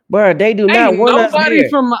 bitch, bro, they do not want us there. Nobody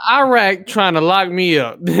from Iraq trying to lock me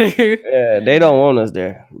up. Yeah, they don't want us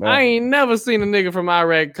there, bro. I ain't never seen a nigga from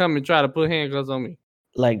Iraq come and try to put handcuffs on me.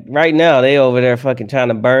 Like right now, they over there fucking trying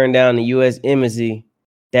to burn down the U.S. embassy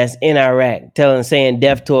that's in Iraq, saying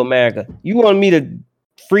death to America. You want me to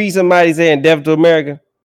free somebody saying death to America?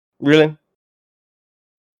 Really?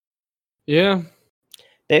 Yeah.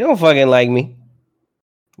 They don't fucking like me.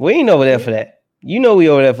 We ain't over there for that. You know we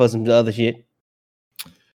over there for some other shit.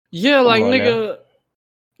 Yeah, like nigga,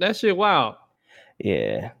 that shit wild.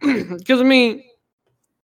 Yeah. Cause I mean,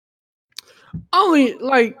 only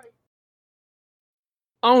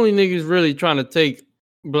niggas really trying to take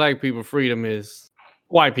black people freedom is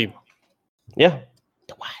white people. Yeah.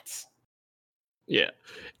 The whites. Yeah.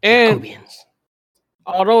 And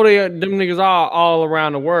although them niggas are all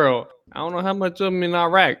around the world, I don't know how much of them in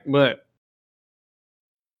Iraq, but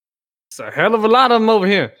it's a hell of a lot of them over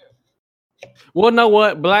here. Well, know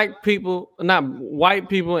what? Black people, not white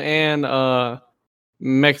people, and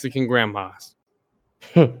Mexican grandmas.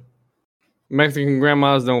 Mexican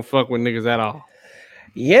grandmas don't fuck with niggas at all.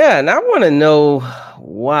 Yeah, and I want to know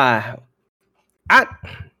why. Are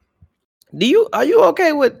you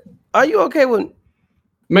okay with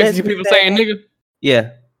Mexican people saying nigga? Yeah.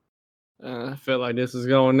 I feel like this is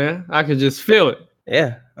going there. I could just feel it.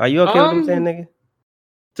 Yeah. Are you okay with them saying nigga?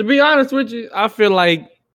 To be honest with you, I feel like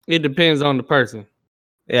it depends on the person.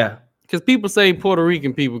 Yeah. Because people say Puerto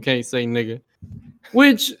Rican people can't say nigga,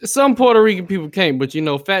 which some Puerto Rican people can't. But you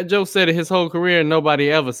know, Fat Joe said it his whole career and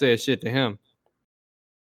nobody ever said shit to him.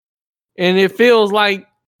 And it feels like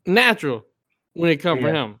natural when it comes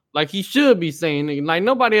from him. Like he should be saying nigga. Like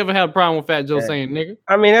nobody ever had a problem with Fat Joe saying nigga.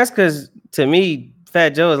 I mean, that's because to me,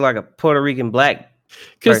 Fat Joe is like a Puerto Rican black.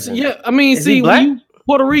 Because I mean, see, when you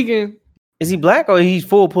Puerto Rican. Is he black or he's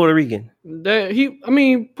full Puerto Rican?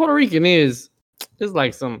 Puerto Rican is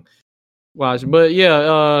like some watch, but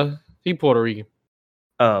yeah, he Puerto Rican.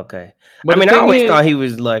 Oh, okay. But I always thought he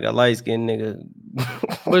was like a light-skinned nigga.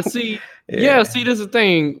 But see, see, this is the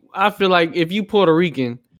thing. I feel like if you Puerto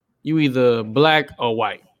Rican, you either black or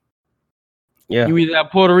white. Yeah. You either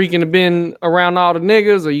that Puerto Rican have been around all the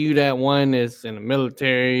niggas, or you that one that's in the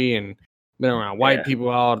military and been around white people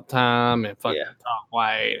all the time and fucking talk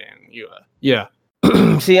white and you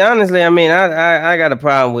See, honestly, I mean, I got a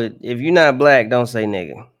problem with if you're not black, don't say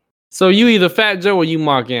nigga. So you either Fat Joe or you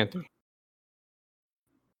Mark Anthony.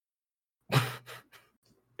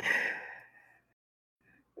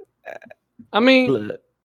 I mean,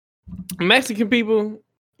 Mexican people,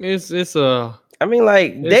 it's I mean,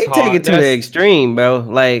 like they take it to the extreme, bro.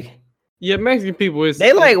 Like, yeah, Mexican people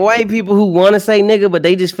they like white people who want to say nigga, but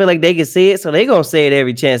they just feel like they can say it, so they gonna say it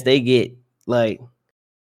every chance they get. Like,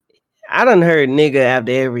 I done heard nigga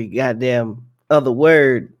after every goddamn other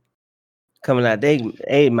word coming out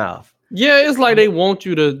their mouth. Yeah, it's like they want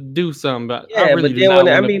you to do something. But yeah, I really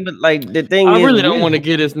but like the thing I really don't want to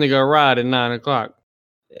give this nigga a ride at 9 o'clock.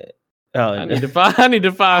 Oh, I need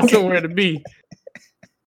to find somewhere to be.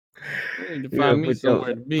 I need to find me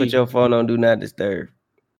somewhere to be. Put your phone on do not disturb.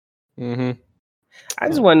 Mm-hmm. I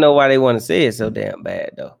just want to know why they want to say it so damn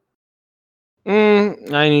bad though. I ain't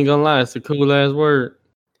even gonna lie, it's a cool ass word.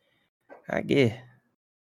 I guess.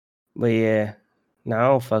 But yeah, no, I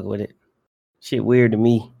don't fuck with it. Shit weird to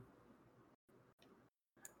me.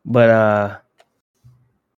 But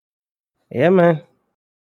yeah, man.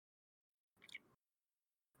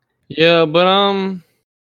 Yeah, but I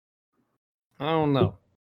don't know.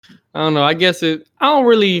 I guess I don't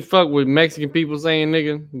really fuck with Mexican people saying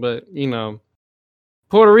nigga, but you know,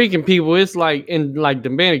 Puerto Rican people, it's like in like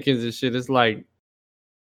Dominicans and shit, it's like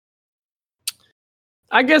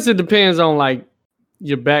I guess it depends on like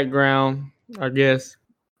your background, I guess.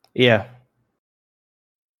 Yeah.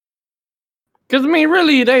 Cause I mean,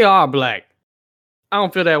 really, they are black. I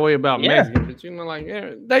don't feel that way about Mexicans, but you know, like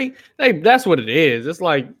they that's what it is. It's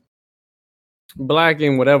like black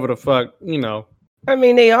and whatever the fuck, you know. I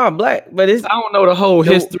mean, they are black, but I don't know the whole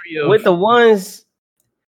history of with the ones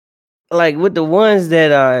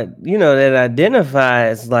that are, you know, that identify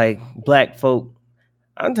as like black folk.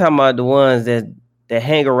 I'm talking about the ones that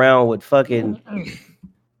hang around with fucking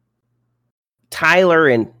Tyler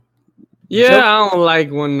and I don't like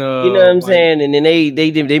when you know what I'm saying, and then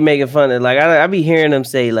they making fun of like I be hearing them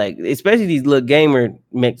say like, especially these little gamer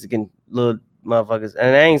Mexican little motherfuckers,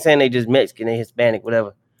 and I ain't saying they just Mexican, they Hispanic,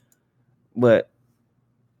 whatever, but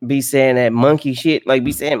be saying that monkey shit, like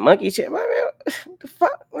be saying monkey shit, man, what the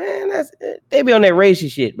fuck, man, they be on that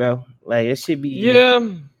racist shit, bro. Like it should be I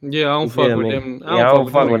don't fuck with them. I don't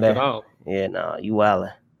fuck with that at all. Yeah, nah, you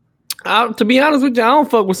wildin'. To be honest with you, I don't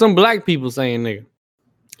fuck with some black people saying nigga.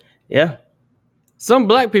 Yeah. Some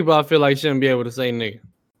black people I feel like shouldn't be able to say nigga.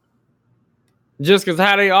 Just because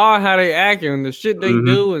how they are, how they act, and the shit they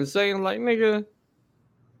do, and saying like nigga.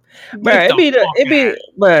 But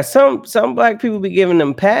but some black people be giving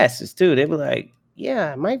them passes too. They be like,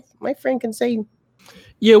 yeah, my friend can say.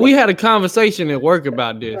 Yeah, we had a conversation at work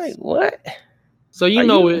about this. Like what? So are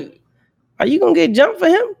you gonna get jumped for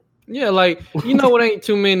him? Yeah, like it ain't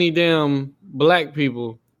too many damn black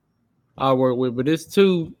people I work with, but it's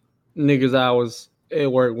two niggas I was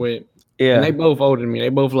at work with. Yeah. And they both older than me. They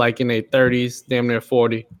both like in their 30s, damn near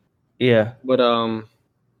 40. Yeah. But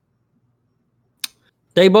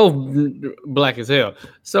they both black as hell.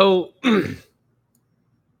 So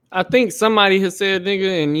I think somebody has said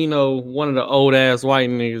nigga, and one of the old ass white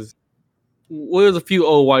niggas. Well, there's a few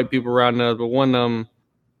old white people around us, but one of them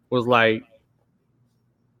was like,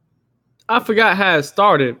 I forgot how it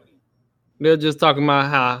started. They're just talking about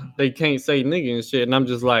how they can't say nigga and shit. And I'm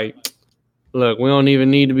just like, look, we don't even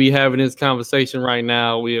need to be having this conversation right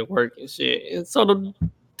now. We at work and shit. And so the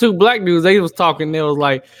two black dudes, they was talking. They was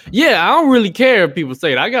like, yeah, I don't really care if people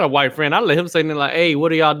say that. I got a white friend. I let him say that like, hey,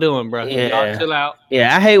 what are y'all doing, bro? Yeah. Y'all chill out.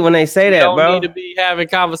 Yeah, I hate when they say that, bro. Don't need to be having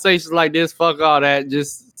conversations like this. Fuck all that.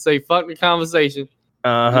 Just say fuck the conversation.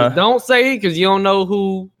 Just don't say it because you don't know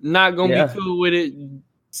who not going to be cool with it.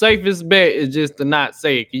 Safest bet is just to not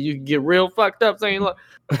say it. Cause you can get real fucked up saying, look,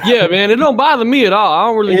 yeah, man, it don't bother me at all. I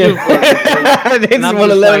don't really give a fuck. They just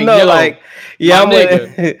want to let them know, like, yeah,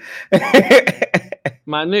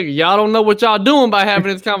 my nigga, y'all don't know what y'all doing by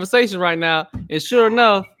having this conversation right now. And sure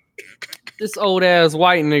enough, this old ass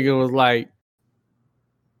white nigga was like,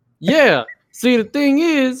 yeah, see, the thing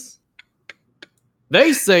is,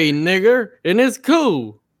 they say nigger and it's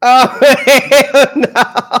cool. Oh, hell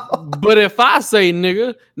no. But if I say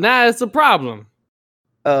nigga, now it's a problem.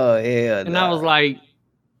 Oh, yeah. And I was like,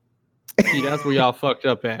 see, that's where y'all fucked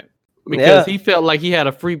up at. Because he felt like he had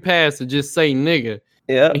a free pass to just say nigga.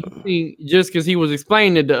 Yeah. Just because he was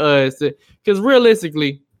explaining it to us. Because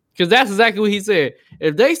realistically, because that's exactly what he said.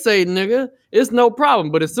 If they say nigga, it's no problem.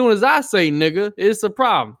 But as soon as I say nigga, it's a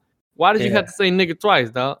problem. Why did you have to say nigga twice,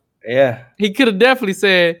 dog? Yeah. He could have definitely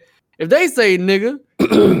said, if they say nigga,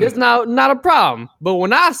 it's not a problem. But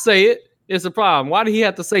when I say it, it's a problem. Why did he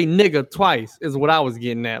have to say nigga twice is what I was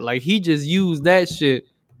getting at. Like, he just used that shit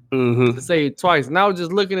to say it twice. And I was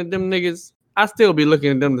just looking at them niggas. I still be looking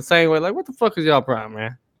at them the same way. Like, what the fuck is y'all problem,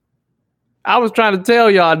 man? I was trying to tell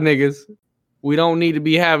y'all niggas we don't need to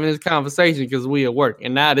be having this conversation because we at work.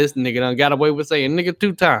 And now this nigga done got away with saying nigga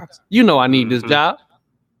 2 times. You know I need this job.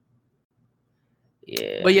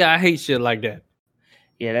 Yeah. But yeah, I hate shit like that.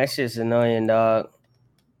 Yeah, that shit's annoying, dog.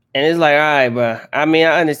 And it's like, all right, bro. I mean,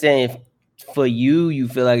 I understand if for you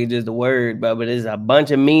feel like it's just a word, bro, but there's a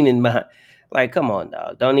bunch of meaning behind. Like, come on,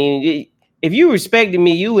 dog. Don't even. If you respected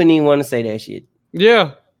me, you wouldn't even want to say that shit.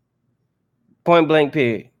 Yeah. Point blank,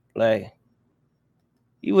 period. Like,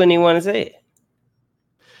 you wouldn't even want to say it.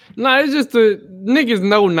 No, it's just the niggas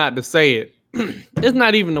know not to say it. It's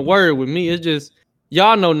not even a word with me. It's just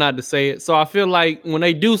y'all know not to say it. So I feel like when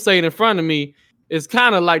they do say it in front of me, it's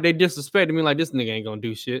kind of like they disrespected me. Like, this nigga ain't gonna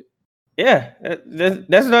do shit. Yeah,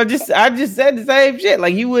 that's what I just said the same shit.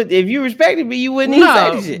 Like, you would, if you respected me, you wouldn't even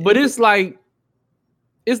say the shit. But it's like,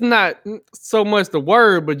 it's not so much the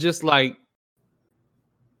word, but just like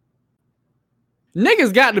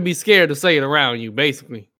niggas got to be scared to say it around you.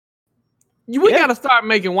 Basically, we got to start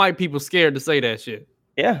making white people scared to say that shit.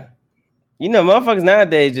 Yeah. You know, motherfuckers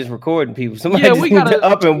nowadays just recording people. Somebody just we gotta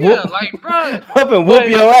up and whoop, whoop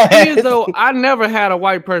your ass. Though, I never had a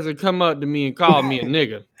white person come up to me and call me a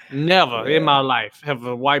nigga. Never in my life have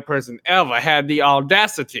a white person ever had the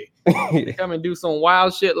audacity to come and do some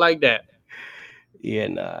wild shit like that. Yeah,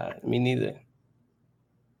 nah, me neither.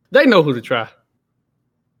 They know who to try.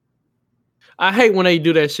 I hate when they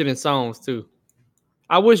do that shit in songs too.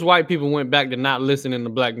 I wish white people went back to not listening to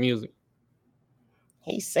black music.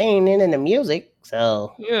 He's saying it in the music,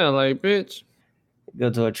 so yeah, like bitch. Go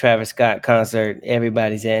to a Travis Scott concert,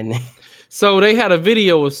 everybody's in. So they had a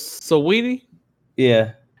video with Saweetie.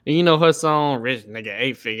 Yeah. And you know her song, Rich Nigga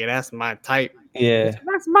 8 Figure, that's my type. Yeah.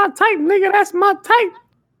 That's my type, nigga, that's my type.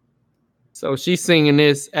 So she's singing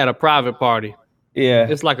this at a private party. Yeah.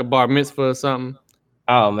 It's like a bar mitzvah or something.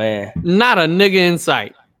 Oh, man. Not a nigga in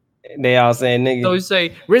sight. They all saying nigga. So you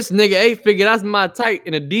say, Rich Nigga 8 Figure, that's my type.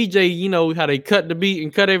 And the DJ, you know how they cut the beat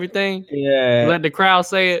and cut everything? Yeah. Let the crowd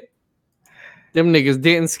say it. Them niggas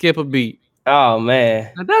didn't skip a beat. Oh,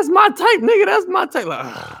 man. Now, that's my type, nigga, that's my type. Like,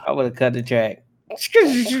 I would have cut the track.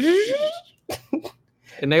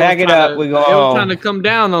 And they back it up, we go They home. were trying to come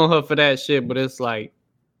down on her for that shit, but it's like,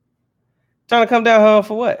 Trying to come down her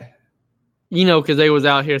for what? You know, because they was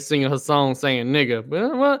out here singing her song saying nigga.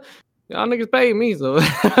 But well, y'all niggas paid me, so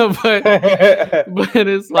but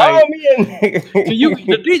it's like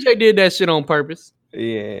the DJ did that shit on purpose.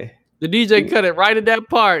 Yeah. The DJ cut it right at that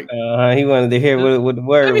part. He wanted to hear what the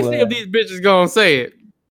word was. Let me see if these bitches gonna say it.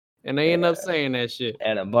 And they end up saying that shit.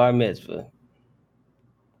 At a bar mitzvah.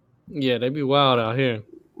 Yeah, they be wild out here.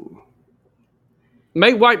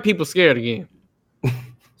 Make white people scared again.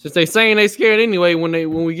 Since they saying they scared anyway when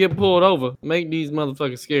we get pulled over. Make these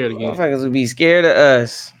motherfuckers scared again. Motherfuckers would be scared of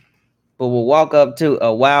us, but will walk up to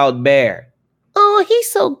a wild bear. Oh, he's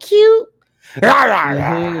so cute.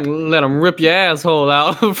 Let them rip your asshole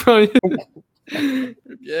out from you.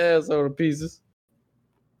 Rip your asshole to pieces.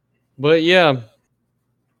 But yeah,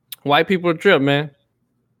 white people are trip, man.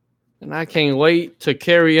 And I can't wait to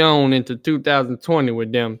carry on into 2020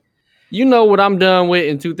 with them. You know what I'm done with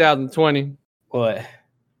in 2020? What?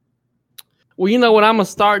 Well, you know what I'm going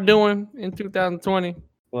to start doing in 2020?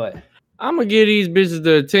 What? I'm going to give these bitches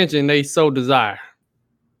the attention they so desire.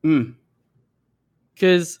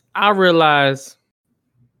 Because I realized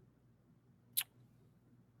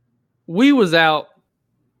we was out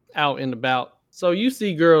and about. So you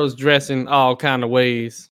see girls dressing all kind of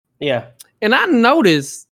ways. Yeah. And I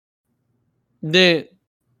noticed that,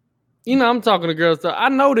 you know, I'm talking to girls. So I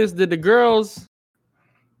noticed that the girls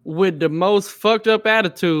with the most fucked up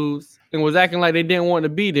attitudes and was acting like they didn't want to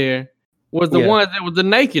be there was the ones that was the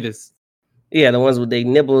nakedest. Yeah, the ones with their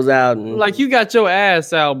nipples out. And... Like, you got your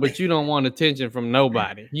ass out, but you don't want attention from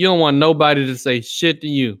nobody. You don't want nobody to say shit to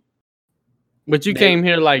you. But you came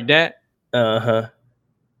here like that. Uh-huh.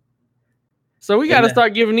 So we got to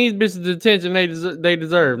start giving these bitches the attention they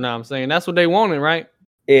deserve. Now I'm saying that's what they wanted, right?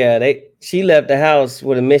 Yeah, she left the house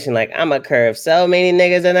with a mission like, I'm going to curve so many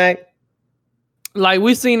niggas tonight. Like,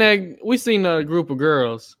 we seen a group of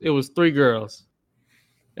girls. It was 3 girls.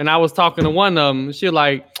 And I was talking to one of them. She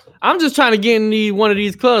like, I'm just trying to get in one of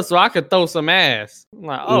these clubs so I could throw some ass. I'm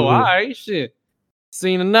like, oh, all right, shit.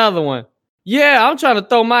 Seen another one. Yeah, I'm trying to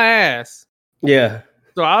throw my ass. Yeah.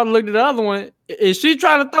 So I looked at the other one. Is she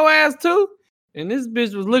trying to throw ass too? And this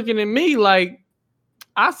bitch was looking at me like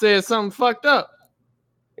I said something fucked up.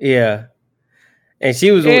 Yeah. And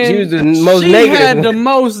she was the most negative. She had the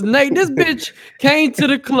most negative. This bitch came to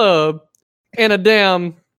the club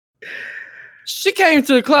in she came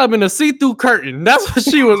to the club in a see-through curtain. That's what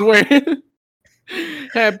she was wearing.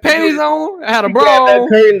 Had panties on, had a bra on.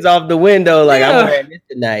 Curtains off the window, like, I'm wearing this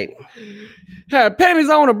tonight. Had panties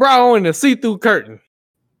on, a bra on, and a see-through curtain.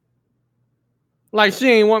 Like, she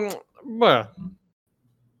ain't want, bruh.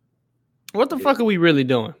 What the fuck are we really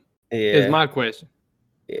doing? Is my question.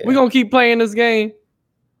 Yeah. We gonna keep playing this game?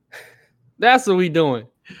 That's what we doing.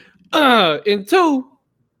 And 2,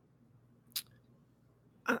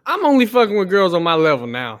 I'm only fucking with girls on my level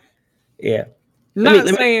now. Yeah. Not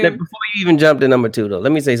saying... before you even jump to number 2, though,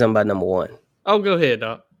 let me say something about number 1. Oh, go ahead,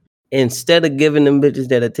 dog. Instead of giving them bitches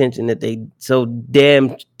that attention that they so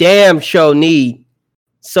damn sure need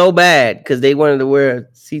so bad because they wanted to wear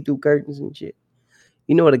see-through curtains and shit.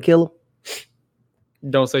 You know what'll kill them?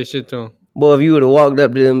 Don't say shit to them. Boy, if you would have walked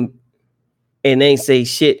up to them and ain't say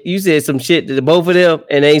shit, you said some shit to both of them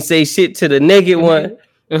and ain't say shit to the naked one.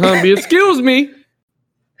 Excuse me.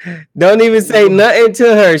 Don't even say nothing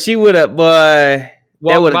to her. She would have, boy,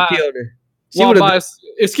 that would have killed her. She would have.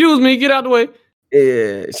 Excuse me, get out the way.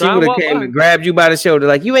 Yeah, she would have came and grabbed you by the shoulder,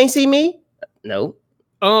 like, you ain't see me? No.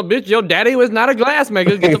 Bitch, your daddy was not a glass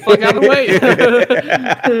maker. Get the fuck out of the way.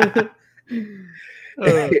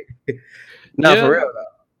 For real though.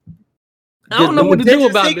 I don't know what to do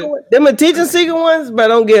about it. Them attention seeking ones, but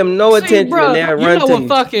don't give them no attention. Bro, you know what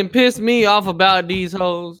fucking pissed me off about these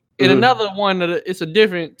hoes? And another one, it's two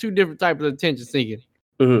different types of attention seeking.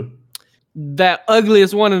 Mm-hmm. That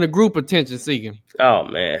ugliest one in the group, attention seeking. Oh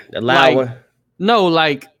man, the loud one. No,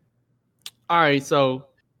 like, all right, so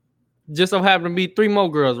just so happened to be 3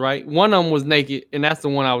 more girls, right? One of them was naked, and that's the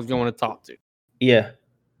one I was going to talk to. Yeah.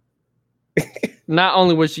 Not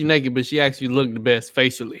only was she naked, but she actually looked the best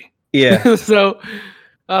facially. Yeah. So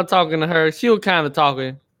I was talking to her. She was kind of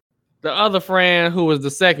talking. The other friend, who was the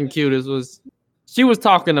second cutest, she was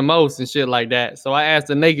talking the most and shit like that. So I asked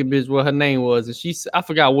the naked bitch what her name was, and I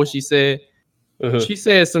forgot what she said. Uh-huh. She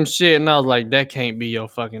said some shit, and I was like, that can't be your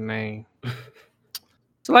fucking name.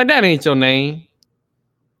 So like, that ain't your name.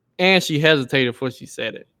 And she hesitated before she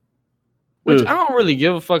said it. Which I don't really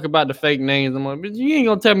give a fuck about the fake names. I'm like, but you ain't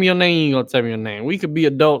gonna tell me your name, you ain't gonna tell me your name. We could be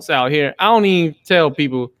adults out here. I don't even tell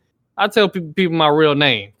people. I tell people my real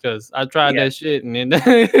name because I tried that shit and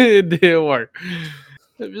it didn't work.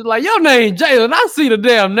 It's like, your name Jalen. I see the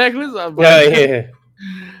damn necklace.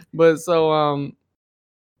 But so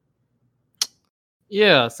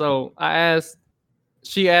yeah, so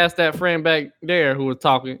she asked that friend back there who was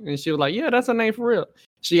talking, and she was like, yeah, that's her name for real.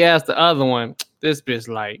 She asked the other one, this bitch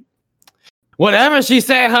like, whatever she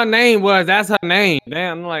said her name was, that's her name.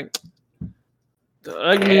 Damn, I'm like, the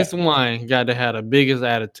ugliest one got to have the biggest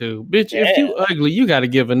attitude. Bitch, if you ugly, you got to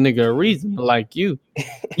give a nigga a reason to like you.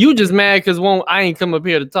 You just mad because I ain't come up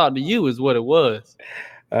here to talk to you is what it was.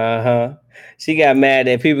 Uh-huh. She got mad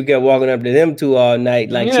that people kept walking up to them two all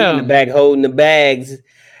night. Like she in the back holding the bags,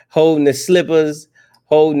 holding the slippers,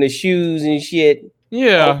 holding the shoes and shit.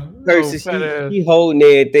 Yeah. She holding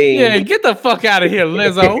everything. Yeah, get the fuck out of here,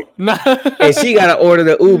 Lizzo. And she got to order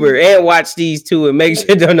the Uber and watch these two and make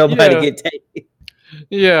sure don't nobody get taken.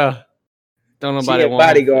 Yeah. Don't nobody want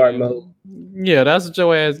bodyguard mode. Yeah, that's what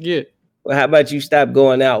your ass get. Well, how about you stop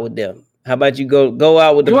going out with them? How about you go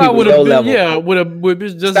out with the people low level? Yeah, with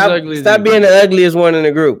just as ugly as stop being the ugliest one in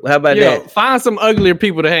the group. How about that? Find some uglier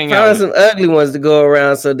people to hang out with. Find some ugly ones to go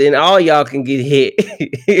around so then all y'all can get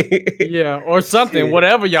hit. Yeah, or something,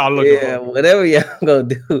 whatever y'all looking for. Yeah, whatever y'all gonna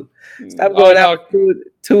do. Stop going out with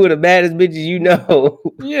two of the baddest bitches you know.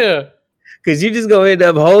 Yeah. Cause you just gonna end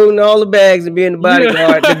up holding all the bags and being the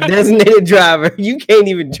bodyguard, the designated driver. You can't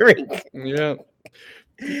even drink. Yeah.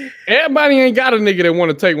 Everybody ain't got a nigga that want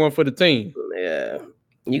to take one for the team. Yeah.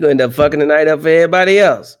 You gonna end up fucking the night up for everybody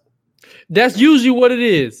else. That's usually what it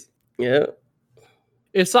is. Yeah.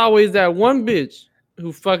 It's always that one bitch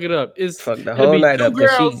who fuck it up. It's fuck the whole night up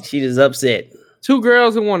because she just upset. Two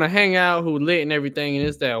girls who want to hang out, who lit and everything, and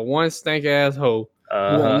it's that one stank ass hoe who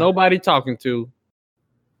want nobody talking to.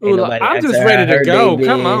 Like, I'm just ready to go.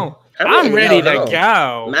 Come on. I'm ready to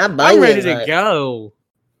go. I'm ready to go.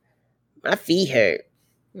 My feet hurt.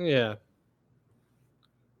 Yeah.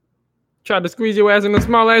 Tried to squeeze your ass in the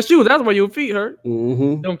small ass shoes. That's why your feet hurt.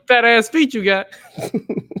 Mm-hmm. Them fat ass feet you got.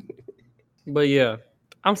 But yeah,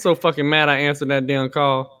 I'm so fucking mad I answered that damn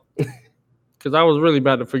call. Because I was really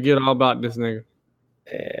about to forget all about this nigga.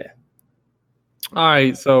 Yeah. All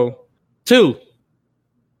right, so 2.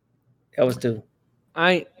 That was 2.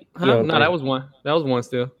 No, that was 1. That was 1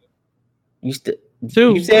 still. You still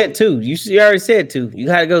 2. You said 2. You already said 2. You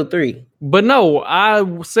gotta go 3. But no, I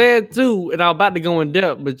said 2, and I was about to go in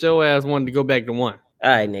depth, but your ass wanted to go back to 1. All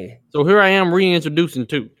right, nigga. So here I am reintroducing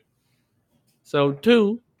 2. So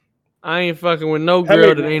 2, I ain't fucking with no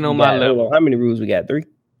girl that ain't on my level. How many rules we got? 3?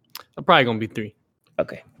 I'm probably gonna be 3.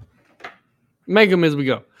 Okay. Make them as we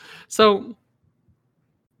go. So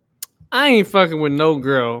I ain't fucking with no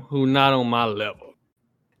girl who not on my level.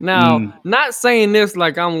 Now, not saying this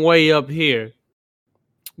like I'm way up here,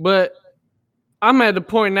 but I'm at the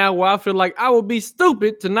point now where I feel like I would be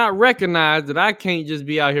stupid to not recognize that I can't just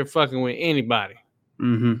be out here fucking with anybody.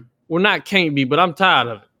 Mm-hmm. Well, not can't be, but I'm tired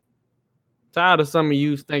of it. Tired of some of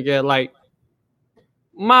you thinking like,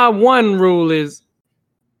 my one rule is,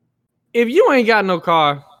 if you ain't got no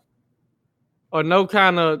car or no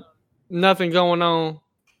kind of nothing going on,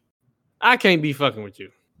 I can't be fucking with you.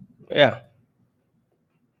 Yeah.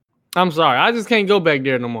 I'm sorry. I just can't go back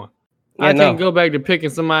there no more. Yeah, I can't go back to picking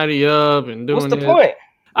somebody up and doing What's the point?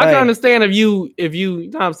 I can understand if you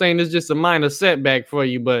know what I'm saying, it's just a minor setback for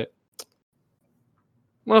you, but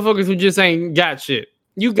motherfuckers who just ain't got shit.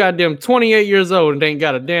 You got them 28 years old and ain't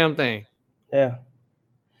got a damn thing. Yeah.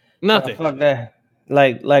 Nothing. Fuck that.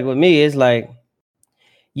 Like with me, it's like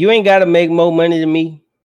you ain't gotta make more money than me,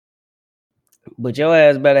 but your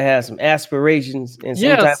ass better have some aspirations and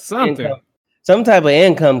some type of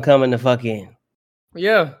income coming the fuck in.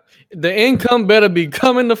 Yeah, the income better be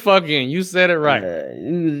coming the fuck in. You said it right.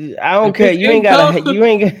 I don't care. You ain't got.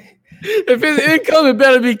 If it's income, it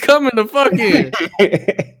better be coming the fuck in.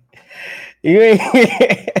 You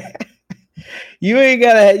ain't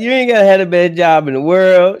gotta have the best job in the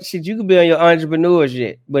world. Shit, you could be on your entrepreneur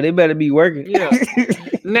shit, but it better be working. Yeah.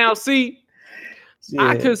 Now, see. Yeah.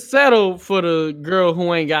 I could settle for the girl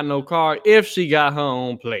who ain't got no car if she got her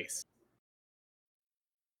own place.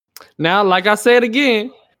 Now, like I said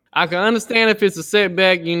again, I can understand if it's a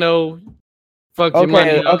setback, you know, fuck your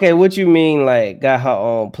money up. Okay, what you mean like got her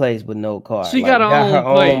own place with no car? She got her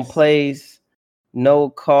own place, no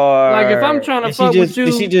car. Like if I'm trying to fuck with you.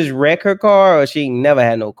 Did she just wreck her car or she never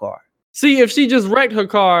had no car? See, if she just wrecked her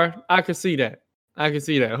car, I could see that.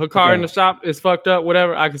 Her car in the shop is fucked up,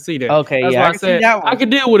 whatever. I can see that. Okay, that's why I said I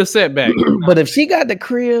could deal with a setback. But if she got the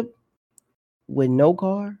crib with no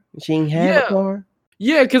car, she ain't have a car.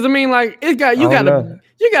 Yeah, because I mean, like you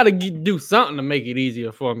gotta do something to make it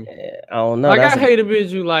easier for me. I don't know. Like I hate a bitch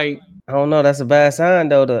who like. I don't know. That's a bad sign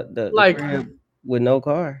though. The crib with no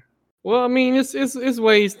car. Well, I mean, it's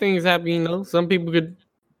ways things happen. You know, some people could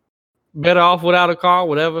better off without a car,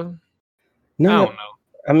 whatever. No, I don't know.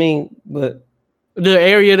 I mean, but The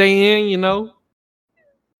area they in, you know,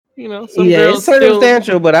 some yeah, girls it's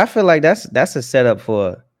circumstantial, but I feel like that's a setup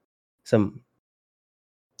for some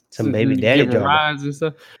baby daddy giving drama. rides and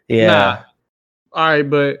stuff. Yeah. Nah. All right,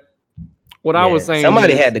 but what I was saying,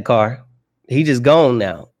 somebody is, had the car. He just gone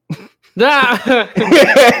now. Nah.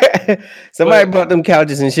 Somebody brought them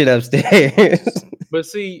couches and shit upstairs. But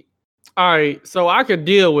see, all right, so I could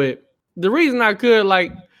deal with the reason I could,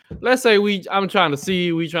 like, let's say I'm trying to see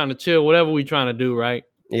you, we trying to chill, whatever we trying to do, right?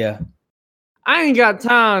 Yeah. I ain't got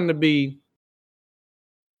time to be,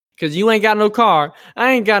 because you ain't got no car.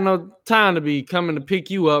 I ain't got no time to be coming to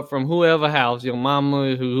pick you up from whoever house, your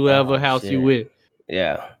mama, whoever house you with.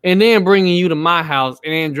 Yeah. And then bringing you to my house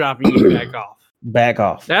and then dropping you back off. Back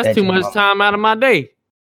off. That's too much time out of my day.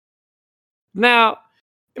 Now,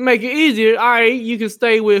 make it easier. All right, you can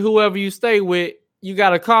stay with whoever you stay with. You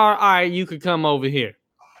got a car. All right, you could come over here.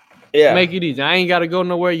 Yeah. Make it easy. I ain't got to go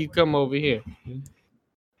nowhere. You come over here.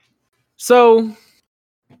 So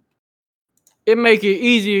it make it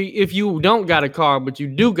easier if you don't got a car, but you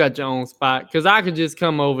do got your own spot. Because I could just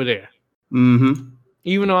come over there. Mm-hmm.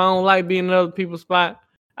 Even though I don't like being in other people's spot,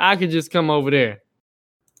 I could just come over there.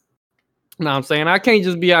 Know what I'm saying? I can't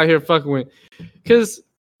just be out here fucking with, because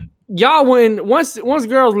y'all once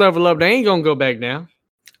girls level up, they ain't gonna go back down.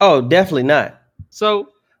 Oh, definitely not. So,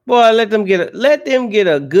 boy, let them get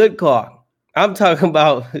a good car. I'm talking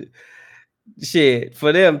about shit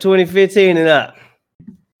for them 2015 and up.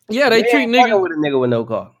 Yeah, they treat niggas with a nigga with no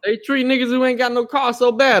car. They treat niggas who ain't got no car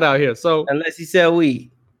so bad out here. So unless he sell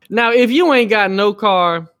weed. Now, if you ain't got no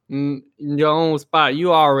car in your own spot,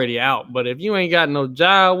 you already out. But if you ain't got no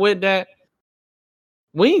job with that,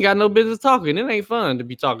 we ain't got no business talking. It ain't fun to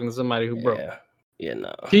be talking to somebody who broke. Yeah,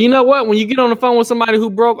 no. So you know what? When you get on the phone with somebody who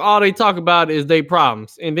broke, all they talk about is their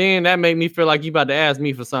problems. And then that make me feel like you about to ask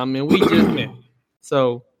me for something. And we just met.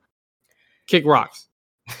 So kick rocks.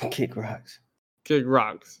 Kick rocks. Kick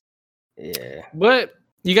rocks. Yeah. But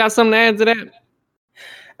you got something to add to that?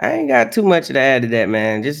 I ain't got too much to add to that,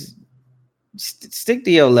 man. Just stick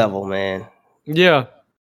to your level, man. Yeah.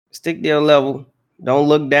 Stick to your level. Don't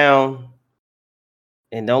look down.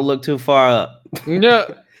 And don't look too far up. Yeah.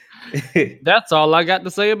 That's all I got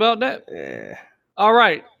to say about that. Yeah. All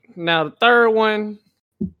right. Now, the third one.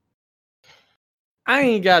 I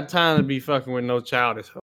ain't got time to be fucking with no childish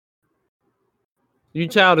hoe. You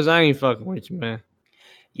childish, I ain't fucking with you, man.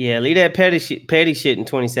 Yeah, leave that petty shit in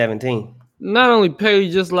 2017. Not only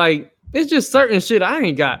petty, just like, it's just certain shit I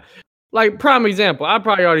ain't got. Like, prime example, I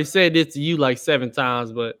probably already said this to you like 7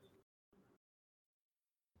 times, but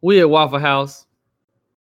we at Waffle House.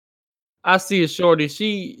 I see a shorty.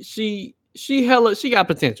 She got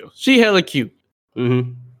potential. She hella cute.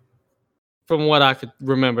 Mm-hmm. From what I could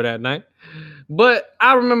remember that night. But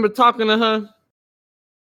I remember talking to her,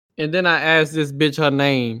 and then I asked this bitch her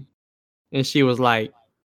name, and she was like,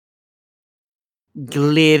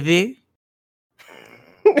 Glizzy.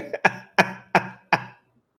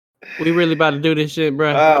 We really about to do this shit,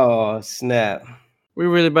 bro. Oh, snap. We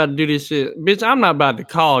really about to do this shit. Bitch, I'm not about to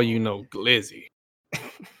call you no Glizzy.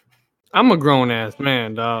 I'm a grown ass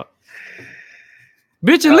man, dog.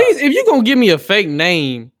 Bitch, at least if you gonna give me a fake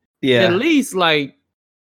name, at least like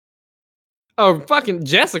fucking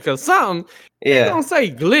Jessica something. Yeah, you gonna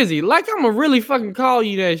say Glizzy. Like I'm gonna really fucking call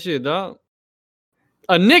you that shit, dog.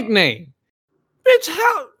 A nickname. Bitch,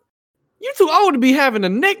 how you too old to be having a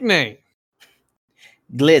nickname?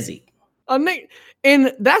 Glizzy.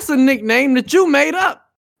 And that's a nickname that you made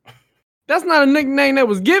up. That's not a nickname that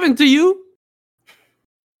was given to you.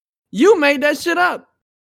 You made that shit up.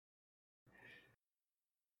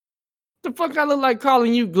 The fuck I look like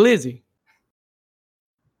calling you Glizzy?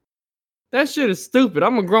 That shit is stupid.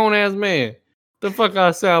 I'm a grown ass man. The fuck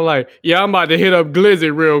I sound like? Yeah, I'm about to hit up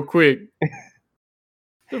Glizzy real quick.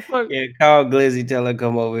 The fuck? Yeah, call Glizzy, tell her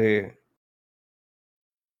come over here.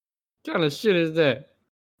 What kind of shit is that?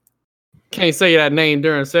 Can't say that name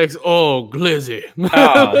during sex. Oh, Glizzy.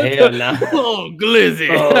 Oh, hell no. Oh, Glizzy.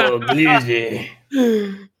 Oh, Glizzy.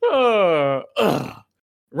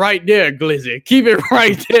 Right there, Glizzy. Keep it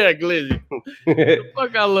right there, Glizzy. The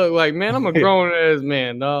fuck I look like, man? I'm a grown ass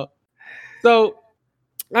man, dog. So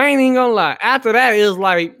I ain't even gonna lie. After that, it's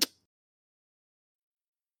like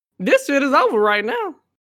this shit is over right now.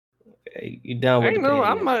 Hey, you done with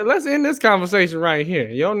it? Let's end this conversation right here.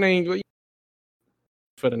 Your name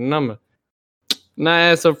for the number. Now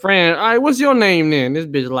ask a friend. All right, what's your name then? This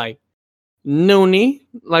bitch like Noonie.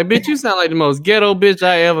 Like, bitch, you sound like the most ghetto bitch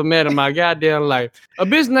I ever met in my goddamn life. A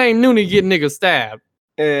bitch named Noonie get nigga stabbed.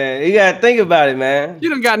 You gotta think about it, man. You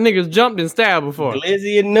done got niggas jumped and stabbed before.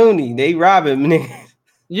 Glizzy and Noonie, they robbing niggas.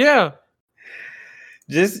 Yeah.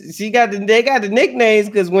 They got the nicknames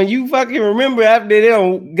because when you fucking remember after they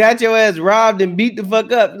don't got your ass robbed and beat the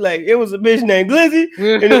fuck up, like it was a bitch named Glizzy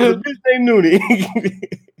and it was a bitch named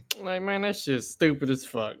Noonie. Like, man, that shit's stupid as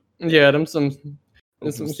fuck. Yeah, some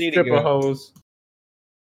stripper girl. hoes.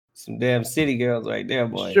 Some damn city girls right there,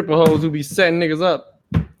 boy. Stripper hoes who be setting niggas up.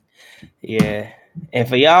 Yeah. And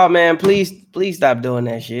for y'all, man, please stop doing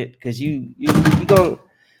that shit. Cause you gonna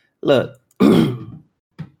look.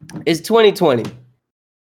 It's 2020.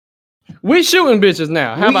 We shooting bitches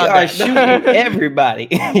now. How about that? Shooting everybody.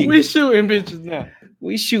 We shooting bitches now.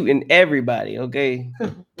 We shooting everybody, okay?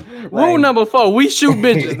 Rule number 4, we shoot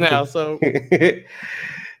bitches now. So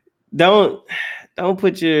don't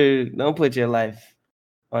put your life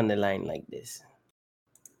on the line like this.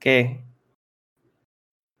 Okay?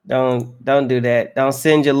 Don't do that. Don't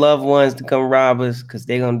send your loved ones to come rob us because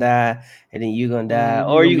they're gonna die and then you're gonna die.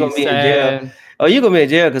 Or you're gonna be in jail. Or you're gonna be in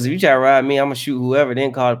jail because if you try to rob me, I'm gonna shoot whoever,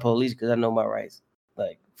 then call the police because I know my rights.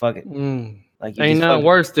 Like, fuck it. Like, ain't nothing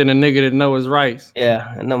worse than a nigga that know his rights.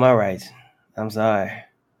 Yeah, I know my rights. I'm sorry.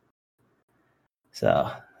 So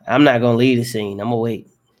I'm not gonna leave the scene. I'm gonna wait.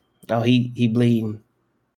 Oh, he bleeding.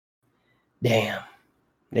 Damn.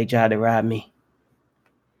 They tried to rob me.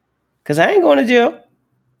 Cause I ain't going to jail.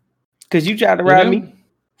 Cause you tried to rob me.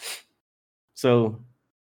 So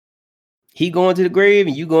he going to the grave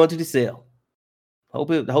and you going to the cell. Hope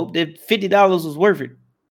that $50 was worth it.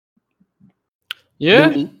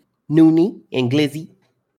 Yeah. Noonie and Glizzy.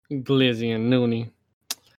 Glizzy and Noonie.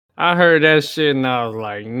 I heard that shit and I was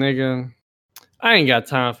like, nigga, I ain't got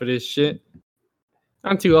time for this shit.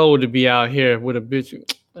 I'm too old to be out here with a bitch.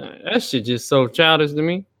 That shit just so childish to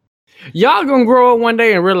me. Y'all gonna grow up one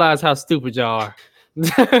day and realize how stupid y'all are.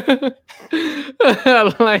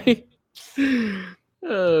 Like,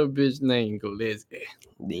 bitch named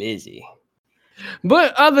Glizzy.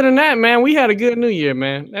 But other than that, man, we had a good New Year,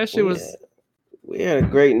 man. That shit was. We had a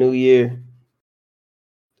great New Year.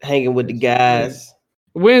 Hanging with the guys.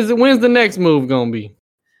 When's the next move gonna be?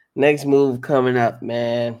 Next move coming up,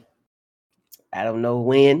 man. I don't know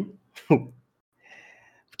when.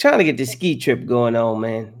 Trying to get this ski trip going on,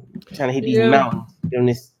 man. Trying to hit these mountains.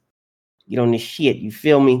 Get on this shit. You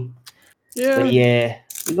feel me? Yeah. But yeah,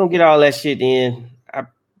 we're gonna get all that shit in.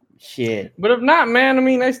 Shit. But if not, man, I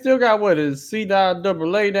mean, they still got what is C.AA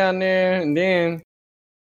down there, and then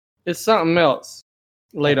it's something else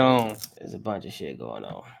later on. There's a bunch of shit going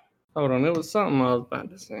on. Hold on, it was something I was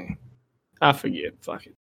about to say. I forget. Fuck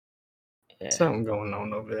it. Yeah. Something going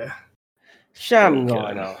on over there. Something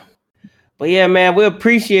going on. But yeah, man, we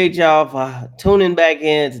appreciate y'all for tuning back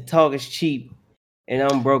in to Talk Is Cheap. And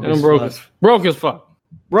I'm broke as fuck. Broke as fuck.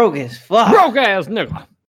 Broke as fuck. Broke ass nigga.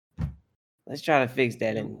 Let's try to fix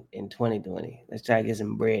that in 2020. Let's try to get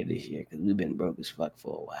some bread this year because we've been broke as fuck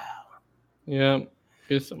for a while. Yeah,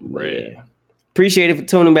 get some bread. Yeah. Appreciate it for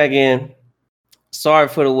tuning back in. Sorry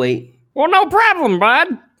for the wait. Well, no problem,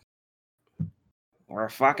 bud. We're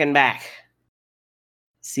fucking back.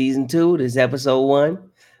 Season 2, this is episode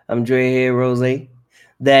 1. I'm Dre here, Rose.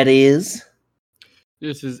 That is.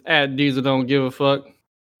 This is at Diesel Don't Give a Fuck.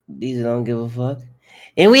 Diesel Don't Give a Fuck.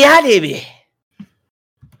 And we out here, baby.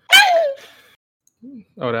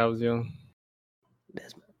 Oh, that was young.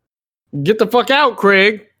 Get the fuck out,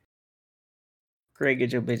 Craig. Craig,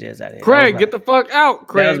 get your bitch ass out of here. Craig, get the fuck out,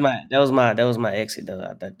 Craig. That was my exit though.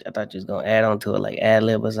 I thought you was gonna add on to it like ad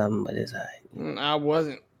lib or something, but it's all right. I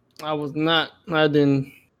wasn't. I was not. I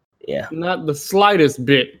didn't. Yeah. Not the slightest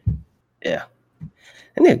bit. Yeah.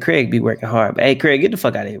 And then Craig be working hard. But hey, Craig, get the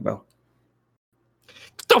fuck out of here, bro.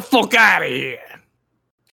 Get the fuck out of here.